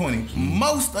 2020,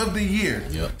 most of the year.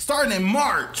 Starting in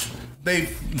March, they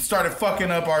started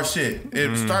fucking up our shit.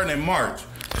 It's starting in March.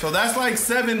 So that's like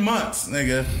 7 months,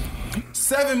 nigga.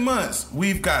 7 months.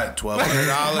 We've got $1,200.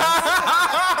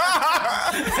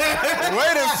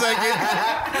 Wait a second.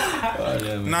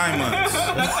 9 months.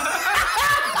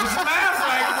 It's math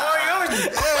like, boy,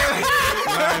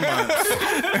 9 months.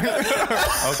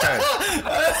 Okay.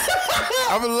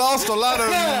 I've lost a lot of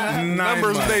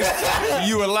numbers based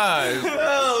you alive.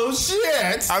 Oh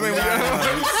shit! I mean,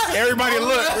 everybody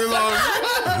look.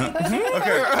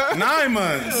 Okay, 9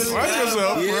 months. Watch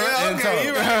yourself. Yeah, okay.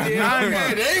 You're right. 9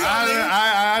 months.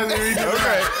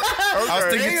 I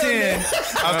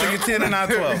was thinking 10 and not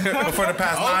 12. But for the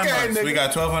past 9 months, nigga. We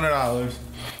got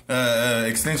 $1,200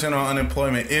 extension on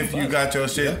unemployment if you got your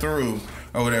shit through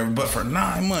or whatever. But for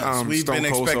 9 months, we've been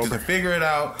expected to figure it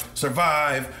out,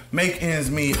 survive, make ends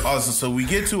meet. Also, so we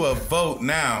get to a vote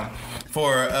now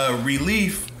for a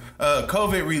relief.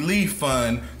 COVID relief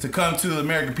fund to come to the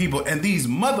American people, and these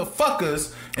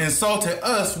motherfuckers insulted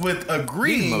us with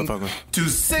agreeing to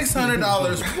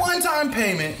 $600 one-time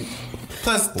payment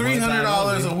plus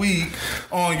 $300 a week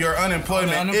on your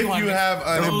unemployment if you have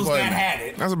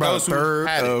unemployment. That's about a third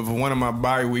of one of my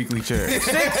bi-weekly checks.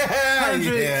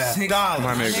 $600,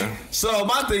 my nigga. So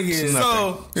my thing is,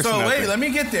 so wait, let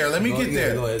me get there.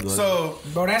 Go ahead. So,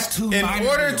 bro, that's too. In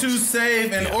order to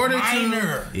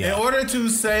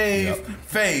save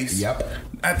face.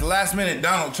 At the last minute,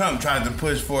 Donald Trump tried to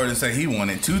push forward and say he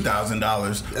wanted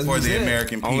 $2,000 for the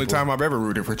American people. Only time I've ever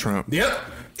rooted for Trump. Yep.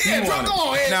 Yeah, Trump, come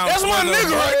on, now, that's my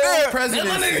nigga right there.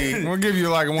 Presidency. We'll give you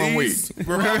like 1 week.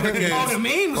 Republicans. The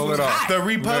memes was hot. The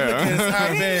Republicans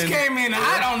have been came in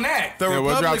hot on that. The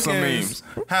Republicans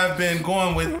have been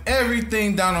going with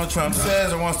everything Donald Trump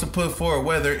says or wants to put forward,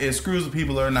 whether it screws the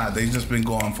people or not. They've just been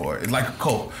going for it. It's like a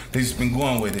cult. They've just been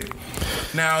going with it.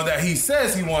 Now that he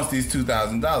says he wants these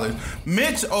 $2,000,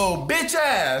 Mitch, bitch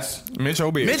ass. That's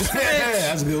a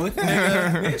good one.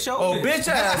 Bitch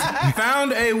ass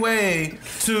found a way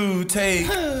to take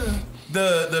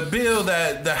the bill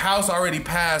that the House already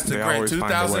passed to grant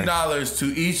 $2,000 to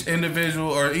each individual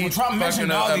or each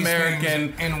fucking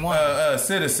American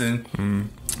citizen. Mm.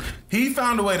 He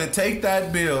found a way to take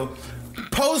that bill,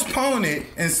 postpone it,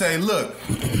 and say, look,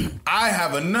 I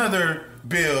have another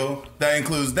bill that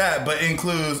includes that, but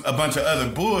includes a bunch of other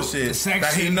bullshit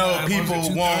that he know people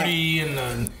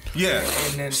won't.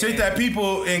 Yeah, shit that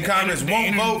people in Congress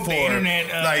won't vote for,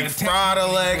 like fraud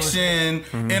election,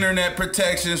 internet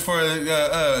protections for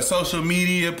social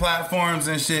media platforms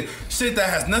and shit. Shit that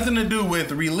has nothing to do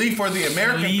with relief for the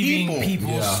American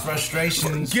people's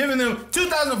frustrations. Giving them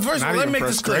 $2,000. First of all, let me make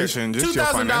this clear: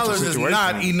 $2,000 is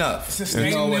not enough.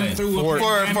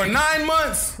 For 9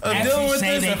 months of dealing with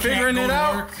this and figuring it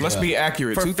out. Let's be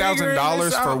accurate.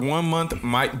 $2,000 for 1 month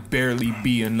might barely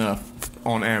be enough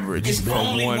on average. It's for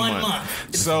only 1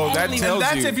 month. So that tells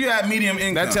that's if you have medium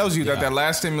income. That tells you that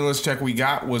last stimulus check we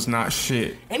got was not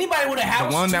shit. Anybody with a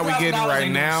house, the one that we getting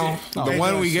right now,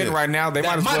 they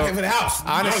might as well. For the house.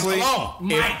 Honestly,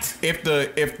 if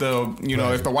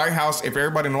the White House, if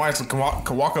everybody in the White House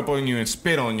can walk up on you and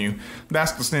spit on you,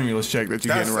 that's the stimulus check that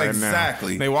you're getting right now.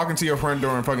 Exactly. They walk into your front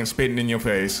door and fucking spitting in your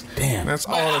face. Damn, that's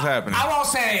all that's happening. I won't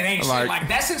say it ain't shit. Like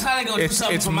that's just how they gonna do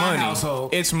something for my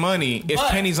household. It's money. It's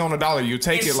pennies on the dollar. You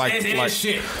take it like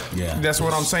shit. Yeah, that's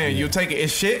what I'm saying. You take it.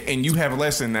 It's shit, and you have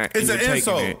less than that. It's an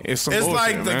insult. It's bullshit,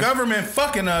 like the government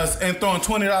fucking us and throwing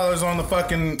 $20 on the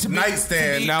fucking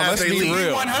nightstand. Now let's be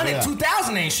real. 100,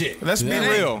 2,000 ain't shit. Let's be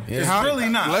real. It's really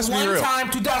not. Let's be real. One-time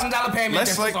 $2,000 payment.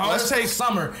 Let's take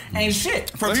summer ain't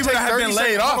shit for people that have been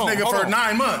laid off, nigga, for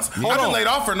 9 months. I've been laid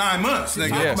off for 9 months,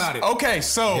 nigga. Talk about it. Okay,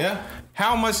 so.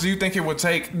 How much do you think it would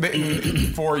take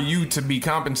for you to be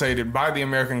compensated by the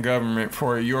American government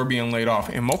for your being laid off,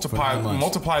 and multiply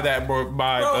that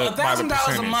by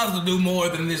 $1,000 a month would do more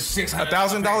than this $600.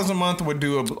 $1,000 a month would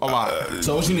do a lot.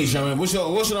 So what you need, Sherman? What's your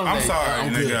number? I'm sorry,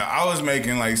 nigga. I was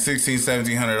making like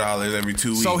 $1,600-$1,700 every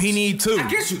 2 weeks. So he need two. I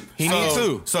get you. He need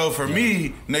two. So for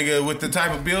me, nigga, with the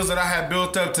type of bills that I had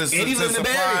built up to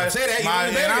supply,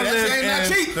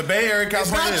 the Bay Area,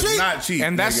 California is not cheap,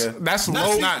 and that's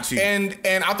low. Not cheap.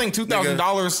 And I think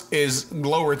 $2,000 is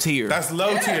lower tier. That's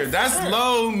low tier. That's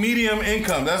low medium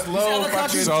income. That's low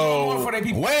fucking.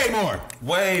 Way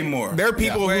more. There are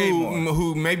people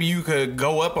who maybe you could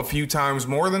go up a few times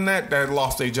more than that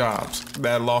lost their jobs,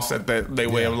 that lost their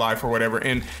way of life or whatever.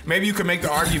 And maybe you could make the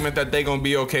argument that they're gonna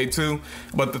be okay too.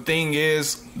 But the thing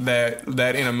is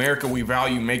that in America we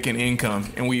value making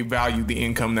income, and we value the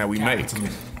income that we make.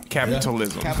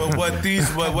 Capitalism. But what the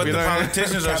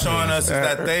politicians are showing us is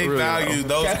that they value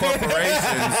those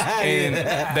corporations, and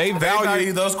they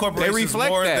value those corporations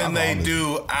more than they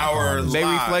do our lives. They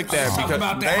reflect that because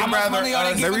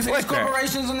they reflect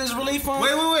corporations in this relief fund.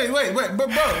 Wait, but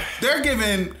bro, they're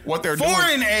giving what they're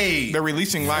foreign doing. Aid. They're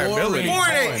releasing liability.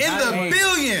 Foreign aid in the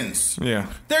billions. Yeah,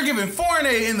 they're giving foreign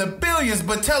aid in the billions,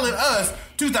 but telling us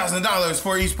 $2,000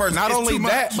 for each person. Not only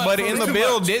that, but in the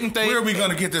bill, didn't they? Where are we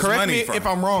going to get this money from? If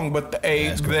I'm wrong, but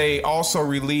they also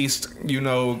released,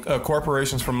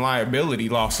 corporations from liability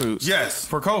lawsuits. Yes,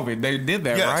 for COVID, they did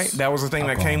that, right? That was the thing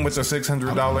that came with the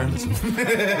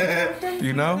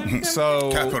 $600.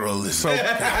 So capitalism. So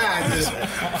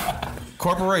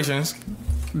corporations.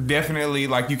 Definitely,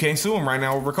 you can't sue them right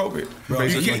now over COVID. Bro,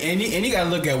 you gotta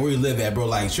look at where you live at, bro.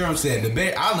 Like Sherman said,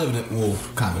 I live in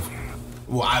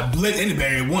I lived in the Bay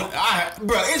Area. Bro,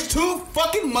 it's too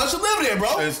fucking much to live there,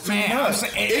 bro. It's too much.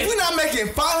 If you're not making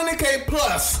 $500K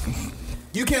plus,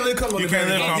 you can't live comfortably. You can't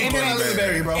live comfortably in the Bay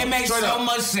Area, bro. It makes so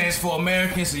much sense for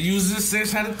Americans to use this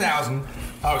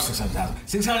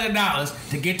 $600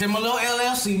 to get them a little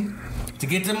LLC, to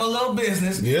get them a little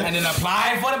business, and then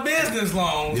apply for the business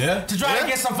loan to try to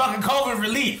get some fucking COVID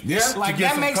relief. Yeah,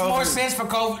 that makes more sense for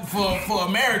COVID for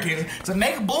Americans to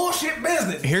make a bullshit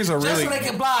business. Here's a really just so they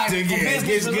can apply for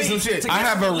business relief. Get some shit. I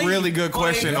have a really good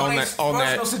question on that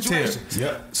tip.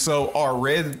 Yep. So are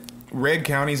red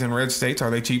counties and red states,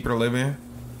 are they cheaper to live in?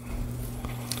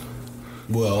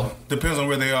 Well, depends on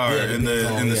where they are in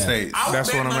the states.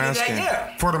 That's what I'm asking.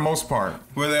 For the most part,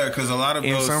 where they are, because a lot of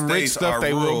in those some states rich stuff are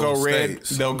they will go red.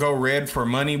 States. They'll go red for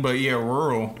money, but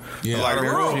rural. Yeah, a lot of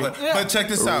rural. But check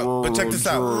this out.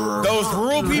 Those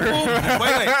rural people.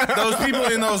 wait. Those people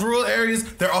in those rural areas,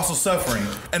 they're also suffering,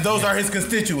 and those are his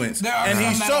constituents. And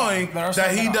he's showing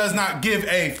that he does not give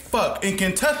a fuck. In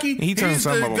Kentucky, he's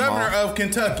the governor of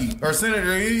Kentucky or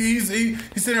senator. He's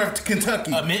senator of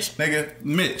Kentucky. Mitch, nigga.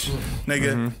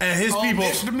 And his people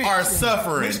are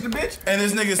suffering. Mitch the bitch. And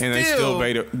this nigga they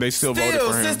still voted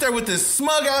for him. Sits there with this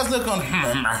smug ass look on.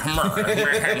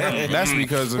 That's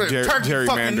because of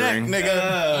gerrymandering.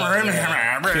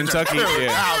 Kentucky,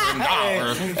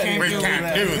 we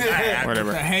can't do that.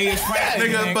 Whatever.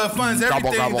 Nigga, but funds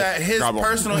everything that his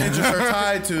personal interests are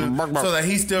tied to, so that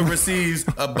he still receives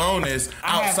a bonus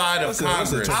outside of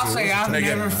Congress. I'll say I've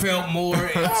never felt more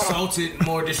insulted,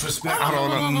 more disrespected. I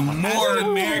don't know. More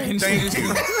American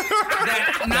citizens.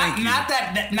 Not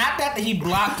that he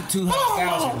blocked the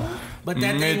 200,000. but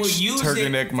that they will use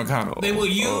Turtleneck McConnell. They will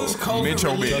use COVID Mitch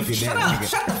relief.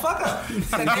 Shut the fuck up.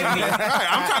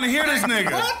 I'm trying to hear this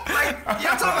nigga. What? Like,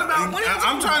 y'all talking about what?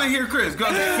 I'm trying to hear Chris. Go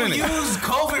ahead, They will finish. use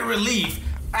COVID relief,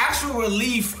 actual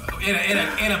relief in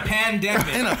a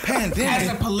pandemic. In a pandemic.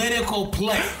 As a political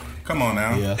play. Come on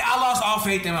now. Yeah. I lost all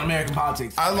faith in American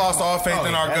politics. I lost all faith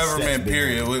in our government,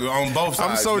 period, on both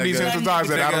sides. I'm so desensitized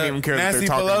that I don't even care that they're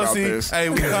talking about this. Hey,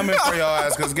 we coming for your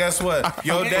ass, because guess what?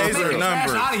 Your days are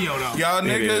numbered. Y'all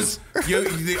niggas,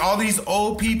 all these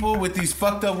old people with these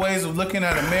fucked up ways of looking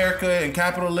at America and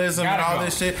capitalism and all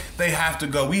this shit, they have to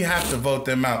go. We have to vote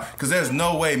them out, because there's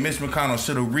no way Mitch McConnell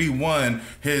should have re-won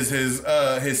his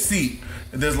seat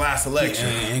this last election.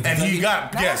 And he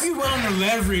got, if you're willing to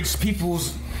leverage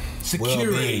people's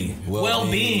security,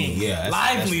 well-being,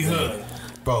 livelihood,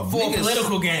 bro, for a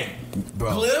political game.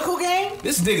 Bro. Political game?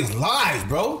 This nigga's lies,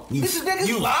 bro. This is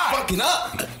nigga's lies. Fucking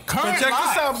up. But check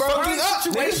this out, bro.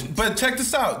 But check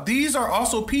this out. These are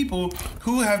also people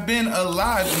who have been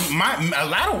alive. A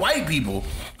lot of white people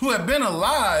who have been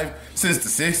alive since the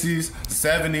 60s, the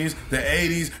 70s, the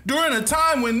 80s, during a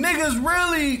time when niggas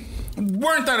really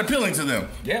weren't that appealing to them.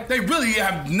 Yeah. They really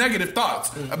have negative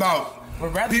thoughts about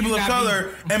people of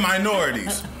color and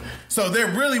minorities. So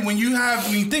they're really, when you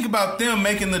think about them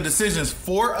making the decisions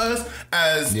for us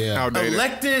as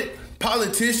elected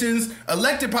politicians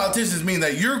mean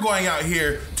that you're going out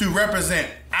here to represent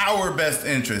our best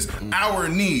interests, our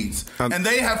needs. And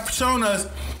they have shown us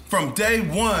from day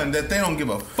one that they don't give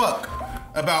a fuck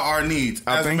about our needs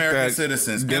as American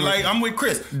citizens. And like, I'm with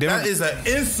Chris. That is an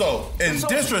insult and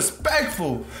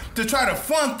disrespectful to try to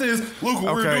front this. Look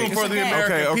what we're doing for the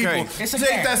American people.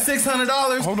 Take that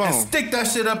 $600 and stick that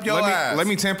shit up your ass. Let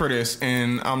me temper this,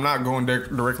 and I'm not going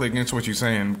directly against what you're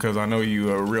saying, because I know you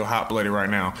are real hot-blooded right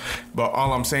now. But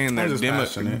all I'm saying all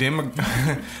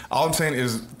I'm saying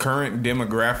is current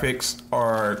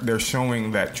demographics they're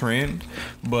showing that trend,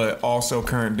 but also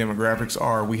current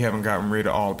demographics we haven't gotten rid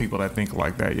of all the people that think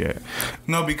like that yet.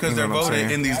 No, because they're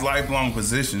voted in these lifelong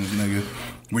positions, nigga,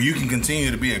 where you can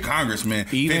continue to be a congressman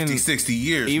 50, 60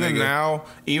 years. Even now,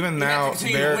 they're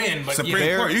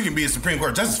Supreme Court. You can be a Supreme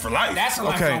Court justice for life. That's a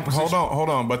lifelong position. Hold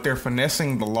on. But they're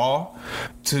finessing the law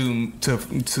to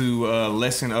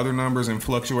lessen other numbers and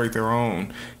fluctuate their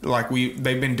own. Like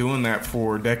they've been doing that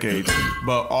for decades.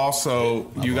 But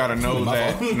also, you got to know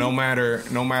that no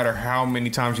matter how many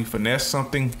times you finesse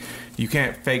something, you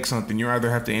can't fake something. You either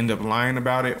have to end up lying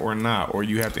about it or not, or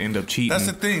you have to end up cheating. That's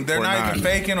the thing. They're not even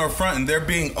faking or fronting. They're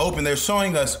being open. They're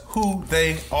showing us who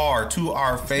they are to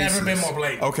our faces. Never been more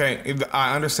blatant. Okay,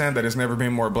 I understand that it's never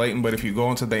been more blatant, but if you go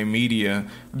into their media,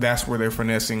 that's where their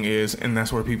finessing is, and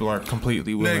that's where people are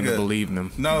completely willing to believe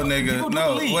them. No, nigga.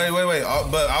 No. Wait.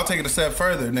 But I'll take it a step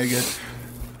further, nigga.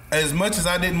 As much as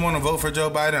I didn't want to vote for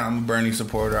Joe Biden, I'm a Bernie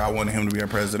supporter. I wanted him to be our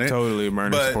president. Totally a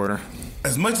Bernie supporter.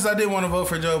 As much as I did want to vote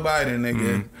for Joe Biden,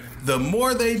 nigga, the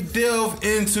more they delve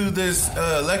into this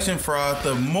election fraud,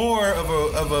 the more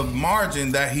of a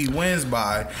margin that he wins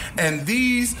by. And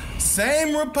these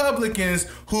same Republicans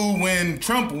who, when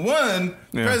Trump won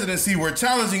presidency, were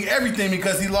challenging everything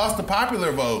because he lost the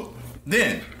popular vote.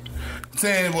 Then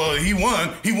saying, well, he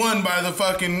won by the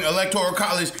fucking electoral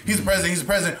college, he's the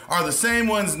president, are the same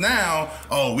ones now.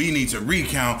 We need to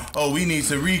recount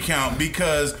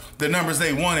because the numbers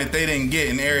they wanted, they didn't get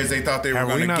in areas they thought they were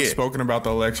going to get. Have we not spoken about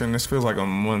the election? This feels like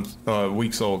a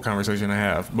weeks old conversation to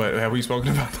have, but have we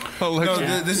spoken about the election?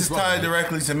 No, this is tied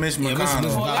directly to Mitch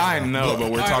McConnell. I know,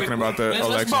 but we're talking about the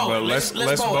election. But let's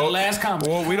vote. Last comment.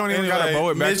 Well, we don't even got to vote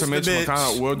it back to Mitch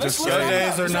McConnell. We'll just say your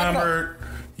days are numbered.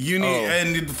 You need,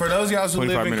 and for those of y'all who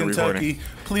live in Kentucky,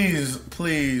 please.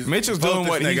 Mitch is doing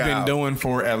what he's been doing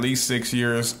for at least 6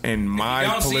 years, and my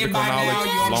political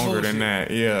knowledge longer than that.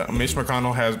 Yeah, Mitch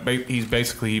McConnell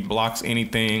he blocks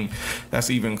anything that's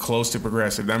even close to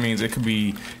progressive. That means it could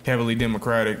be heavily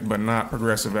Democratic, but not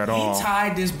progressive at all. He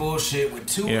tied this bullshit with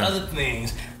two other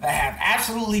things that have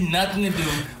absolutely nothing to do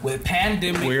with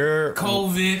pandemic,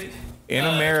 COVID. In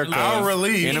America,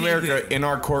 in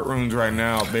our courtrooms right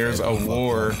now, there's a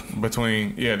war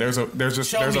between there's a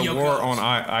war on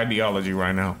ideology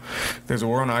right now. There's a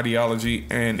war on ideology,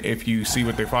 and if you see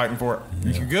what they're fighting for,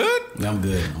 you good? Yeah, I'm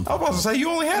good. I was about to say you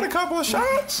only had a couple of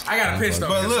shots. I got a pitch though.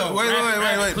 But look, wait.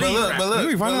 But look,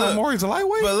 you find out Morrey's a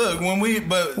lightweight. But look,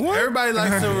 everybody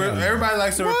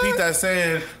likes to repeat that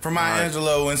saying from Maya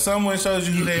Angelou. When someone shows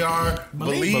you who they are,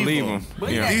 believe them.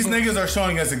 Yeah. These niggas are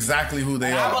showing us exactly who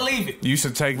they are. I believe it. You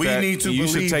should take that. You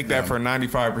should take that for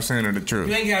 95% of the truth.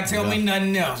 You ain't gotta tell me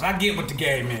nothing else. I get what the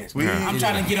game is. I'm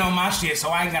trying to get on my shit, so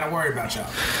I ain't gotta worry about y'all.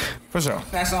 For sure.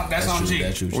 That's on G.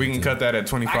 We can cut that at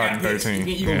 25 and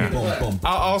 13. I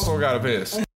also got a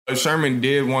piss. Sherman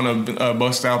did want to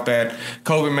bust out that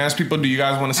COVID mask. People, do you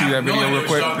guys want to see that video real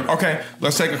quick? Okay,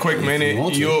 let's take a quick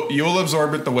minute. You'll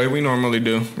absorb it the way we normally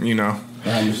do. You know.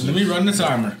 Let me run the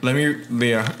timer. Let me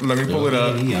pull it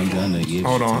up.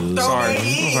 Hold on. Sorry,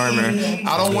 man.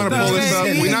 I don't want to pull this up.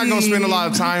 We're not gonna spend a lot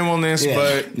of time on this,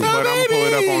 but I'm gonna pull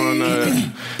it up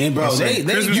on. And bro,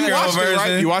 you watched it,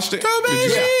 right? You watched it?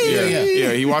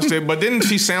 Yeah. He watched it. But didn't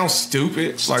she sound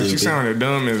stupid? Like she sounded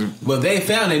dumb as. But they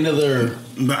found another.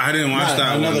 But I didn't watch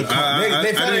that one. They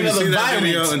found another see that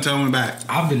video until I went back.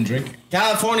 I've been drinking.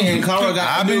 California and Colorado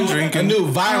got a new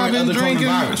variant of the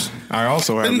coronavirus. I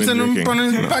also have been drinking.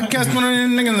 Podcast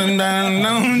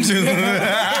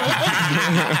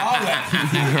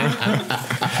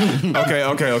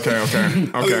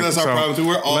Okay. That's our problem too.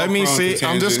 We're all let me see.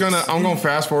 I'm gonna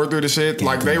fast forward through the shit.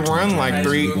 Like they run like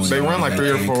three or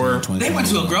four. They went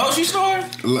to a grocery store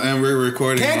and we're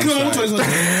recording on site.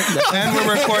 And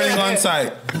we're recording on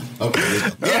site.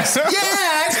 Okay. Yes.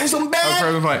 With some bad.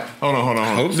 Hold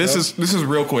on. This is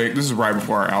real quick. This is right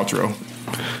before our outro.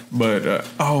 But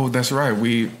that's right.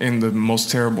 We in the most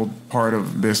terrible part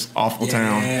of this awful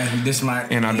town. Yeah, this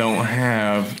might. And I don't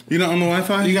have. You not on the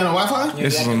Wi-Fi? You got a Wi-Fi?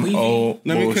 This is some old.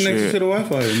 Let me connect you to the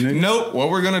Wi-Fi. Nigga. Nope. What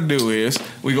we're gonna do is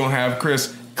we're gonna have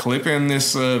Chris clip in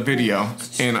this video,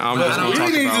 and I'm just gonna talk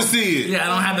about. You need to see it. Yeah, I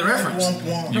don't have the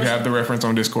reference. You have the reference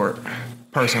on Discord.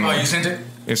 Personally. Oh, you sent it?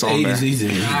 It's on there.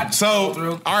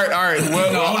 So, all right.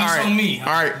 Well, all right. On me. All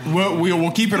right. Well,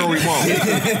 we'll keep it or we won't.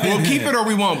 We'll keep it or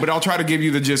we won't. But I'll try to give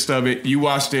you the gist of it. You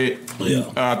watched it. Yeah.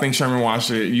 I think Sherman watched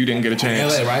it. You didn't get a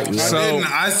chance. LA, right? So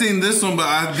I seen this one, but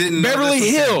I didn't. Beverly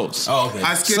Hills. Oh, okay.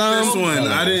 I skipped this one.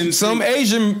 I didn't. Some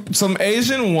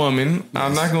Asian woman.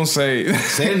 I'm not gonna say.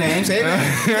 Say the name. Say the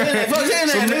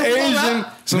name.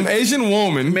 Some Asian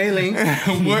woman. Mailing.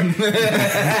 What?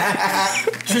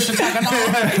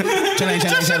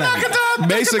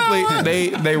 Basically,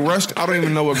 they rushed. I don't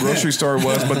even know what grocery store it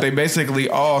was, but they basically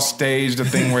all staged a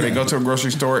thing where they go to a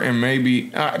grocery store and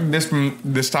maybe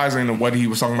this ties into what he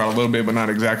was talking about a little bit, but not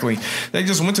exactly. They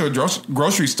just went to a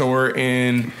grocery store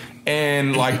and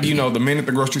like, you know, the minute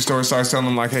the grocery store starts telling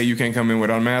them like, hey, you can't come in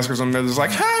without a mask or something, they're just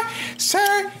like, hi,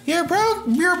 sir, you're breaking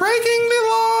the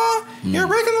law. You're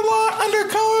breaking the law under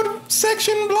code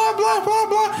section blah blah blah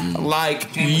blah.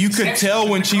 Like you could tell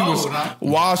when she was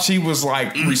while she was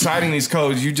like reciting these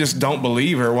codes, you just don't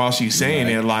believe her while she's saying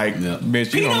it. Like,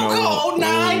 bitch, you don't know code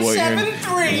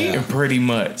 973. Pretty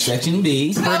much. Section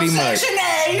B. Pretty much. Section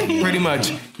A. Pretty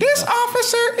much. This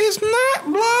officer is not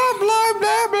blah blah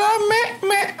blah blah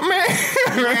meh.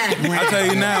 I tell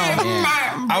you now,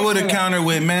 I would have countered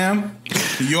with, ma'am,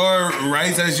 your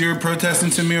rights as you're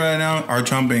protesting to me right now are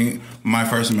trumping my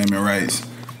First Amendment rights,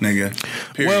 nigga.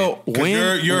 Period. Well,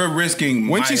 when you're risking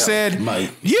when my she health. said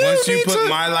once you put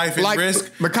my life at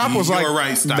risk, the cop was like,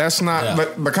 rights stop. that's not. Yeah.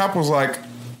 The cop was like,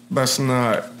 that's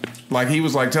not. Like he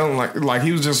was like telling like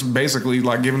he was just basically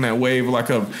like giving that wave like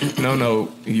of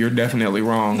no, you're definitely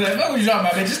wrong. What was you talking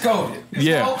about, bitch? It's COVID. It's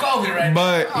COVID right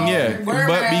but now.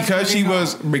 But because she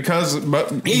was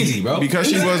easy, bro. Because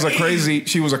she was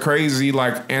a crazy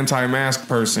like anti-mask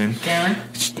person. Karen.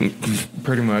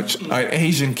 Pretty much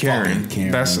Asian Karen.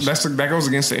 That goes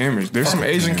against the image. There's some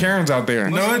Asian Karens out there.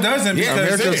 No, it doesn't. Yeah,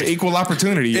 America's equal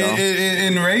opportunity, y'all.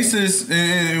 In races,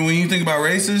 when you think about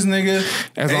races, nigga,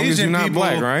 as long as you're not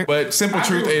black, right? But simple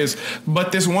truth is,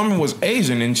 but this woman was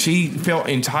Asian and she felt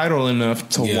entitled enough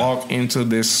to walk into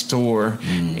this store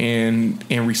and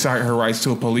recite her rights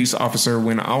to a police officer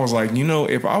when I was like, you know,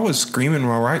 if I was screaming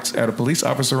my rights at a police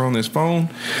officer on this phone,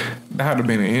 that would have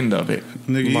been the end of it.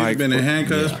 Nigga, like, you've been in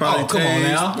handcuffs, probably. Oh, come on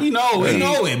now. You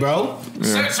know it, bro.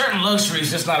 Yeah. Certain luxuries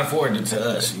just not afforded to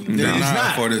us. They're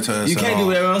not afforded to us. You can't do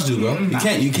what everyone else do, bro.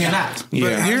 You cannot.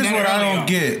 But here's what I don't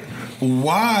get.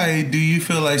 Why do you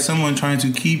feel like someone trying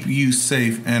to keep you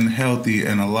safe and healthy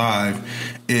and alive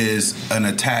is an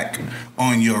attack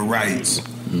on your rights?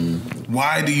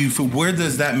 Why do you feel? Where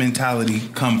does that mentality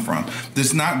come from?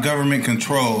 This not government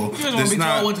control. It's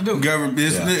not what to do.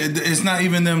 It's not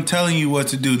even them telling you what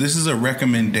to do. This is a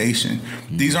recommendation.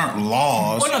 These aren't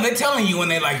laws. Well, no, they're telling you when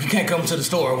they like you can't come to the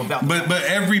store without. But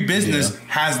every business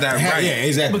has that right. Yeah,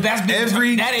 exactly. But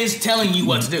that is telling you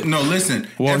what to do. No, listen.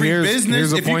 Well, every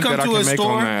business, if you come to a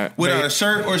store without a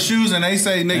shirt or shoes and they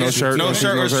say nigga, no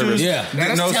shirt or shoes,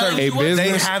 that's no service. A business,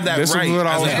 they have that this right. is what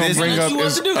I was going to bring up.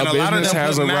 Is a business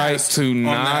has a right to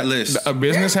not list. A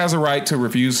business has a right to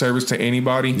refuse service to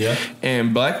anybody. Yeah.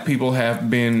 And black people have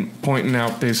been pointing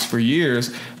out this for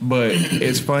years, but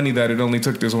it's funny that it only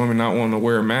took this woman not wanting to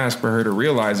wear a mask for her to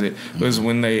realize it. Was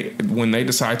when they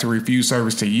decide to refuse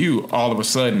service to you, all of a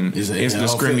sudden it's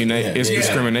discrimination. It's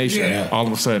discrimination. Yeah. All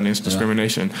of a sudden it's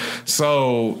discrimination.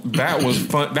 So that was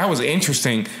fun. That was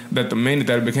interesting. That the minute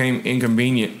that it became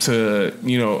inconvenient to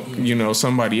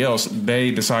somebody else, they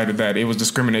decided that it was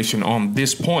discrimination on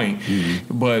this point,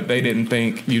 but they didn't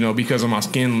think because of my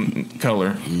skin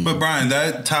color. But Bryan,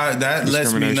 that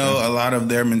lets me know a lot of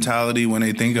their mentality when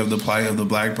they think of the plight of the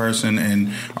black person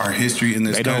and our history in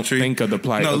this country. They don't think of the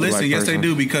plight. No, listen. Yes, they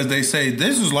do, because they say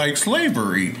this is like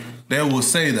slavery. They will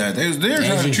say that they're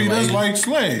trying to treat us like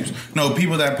slaves. No,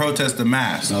 people that protest the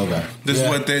mask. Okay, this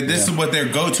is what their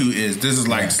go-to is. This is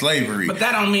like slavery. But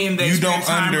that don't mean they don't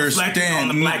understand.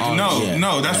 On the black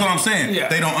no, that's what I'm saying. Yeah.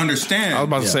 They don't understand. I was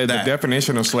about to say the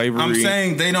definition of slavery. I'm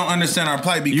saying they don't understand our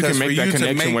plight because you can make for that you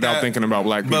connection to make without thinking about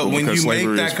black people. But when you make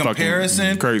that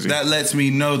comparison, crazy. That lets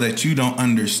me know that you don't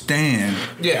understand.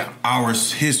 Our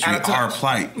history, our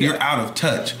plight. You're out of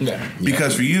touch.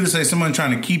 Because for you to say someone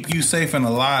trying to keep you safe and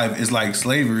alive is like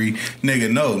slavery.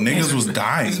 Nigga, no, niggas was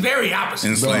dying. It's very opposite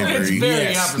in slavery. It's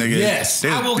very opposite. Nigga, yes,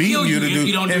 I will kill you if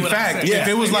you don't do in what fact, I say. if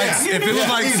it was like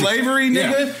slavery,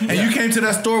 nigga, and you came to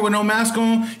that store with no mask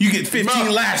on, you get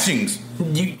 15 lashings. My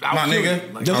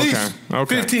nigga, the least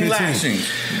 15 lashings.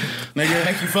 Nigga,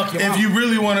 make you fuck your if mom. you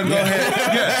really want to go ahead,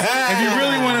 if you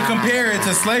really want to compare it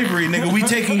to slavery, nigga, we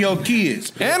taking your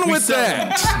kids. And with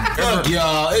that, fuck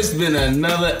y'all, it's been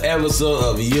another episode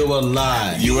of You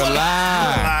Alive. You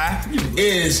Alive. It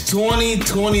is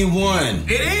 2021.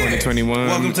 It is 2021.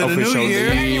 Welcome to the new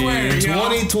year. January,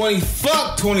 2020.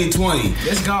 Fuck 2020.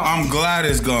 It's gone. I'm glad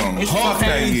it's gone. Fuck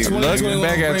that year. Looking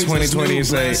back at 2020 and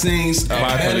say, blessings, a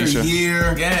better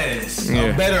year. Yes.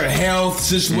 A better health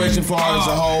situation for us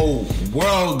as a whole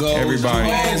world goes. Everybody.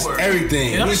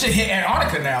 Everything. And this shit hit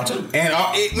Antarctica now, too. And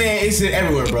it's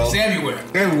everywhere, bro. It's everywhere.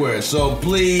 Everywhere. So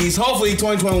please, hopefully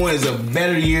 2021 is a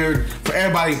better year for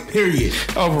everybody, period.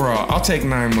 Overall, I'll take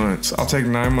 9 months. I'll take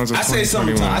 9 months of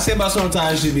 2021. I say about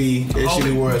sometime it should be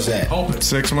where it's at.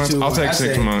 6 months? I'll take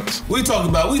 6 months. We talked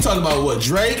about what?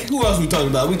 Drake? Who else we talking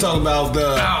about? We talking about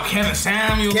Kevin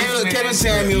Samuels. Kevin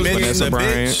Samuels. Vanessa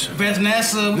Bryant.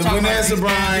 Vanessa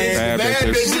Bryant.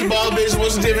 Bad bitches, ball bitches.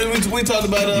 What's the difference? We talked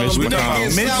about Mitch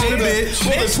McConnell. Mitch the bitch.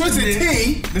 With the Twisted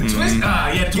Tea.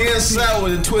 Getting sour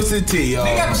with the Twisted Tea, y'all.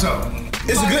 Big episode.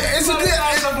 It's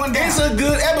a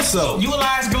good episode. You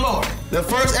Elias galore. The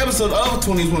first episode of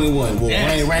 2021. Well,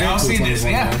 y'all seen this?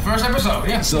 Yeah, first episode.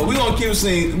 Yeah. So we're gonna keep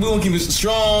it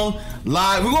strong,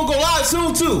 live. We're gonna go live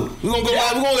soon too. We're gonna go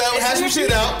live. We're gonna have some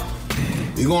shit out.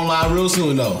 We're going live real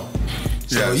soon though.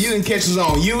 So you can catch us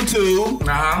on YouTube,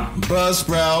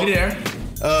 Buzzsprout,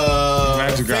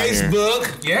 Facebook,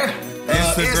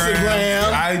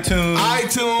 Instagram,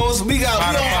 iTunes. We got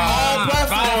all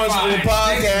platforms where the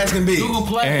podcast can be. Google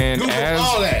Play, and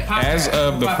all that. As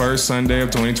of the first Sunday of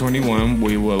 2021,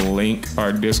 we will link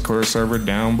our Discord server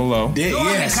down below.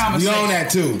 Yes, we on that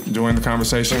too. Join the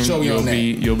conversation. Sure, you'll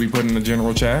be put in the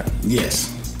general chat. Yes.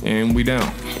 And we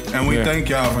down. And we thank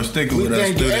y'all for sticking with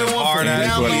us through this hard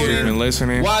ass year. Been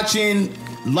listening, watching,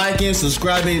 liking,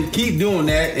 subscribing. Keep doing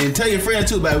that, and tell your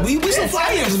friends too about it. We some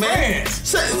fly niggas, man.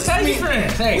 Tell your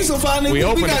friends. Hey. We some fly niggas. We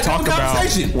open to talk about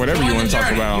whatever you want to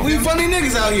talk about. We funny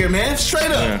niggas out here, man.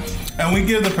 Straight up. Yeah. And we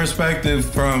give the perspective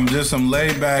from just some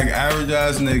laid back, average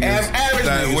ass niggas. Average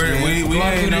niggas, we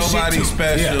ain't nobody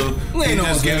special. Yeah. We ain't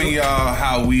just giving y'all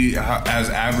how we, as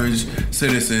average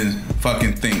citizens,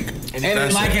 fucking think. And if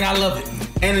you like it, I love it.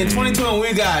 And in 2020,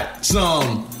 we got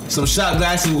some shot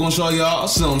glasses we're gonna show y'all,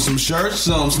 some shirts,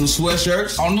 some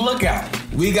sweatshirts. On the lookout.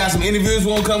 We got some interviews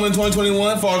we're gonna come in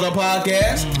 2021 as far as our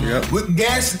podcast. Yep. With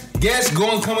guests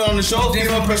going coming on the show,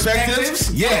 different perspectives.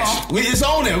 Yes. It's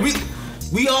on there.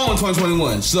 We on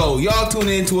 2021. So y'all tune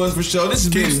in to us for sure. This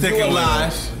has been sticking You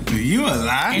Alive. You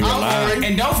alive?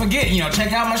 And don't forget,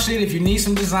 check out my shit if you need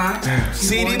some design.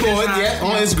 CD Boy,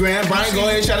 on Instagram. Bryan, go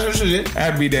ahead and shout out your shit.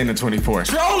 At B-Day in the 24th.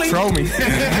 Troll me. Sherman,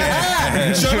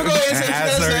 go ahead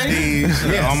and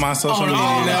say on my social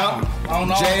media.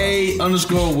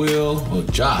 J_Will or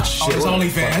Josh. Shit, it's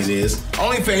OnlyFans. It is.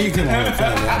 OnlyFans, you can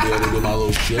OnlyFans. I'll be able to do my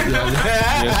little shit.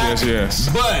 Yes.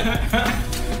 But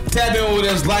tap in with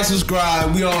us, like,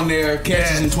 subscribe. We on there.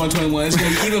 Catch us in 2021. It's gonna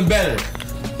be even better.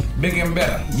 Bigger and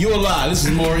better. You Alive. This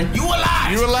is Morrey. You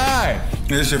Alive. You Alive.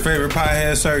 This is your favorite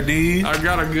piehead, Sir D. I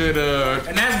got a good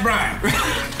And that's Bryan.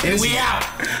 And we out.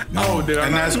 Oh, did I?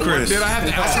 And that's Chris. Did I have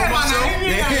to outro myself?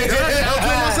 Did I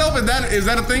outro myself? Is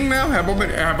that a thing now? Have I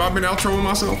been outroing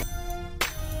myself?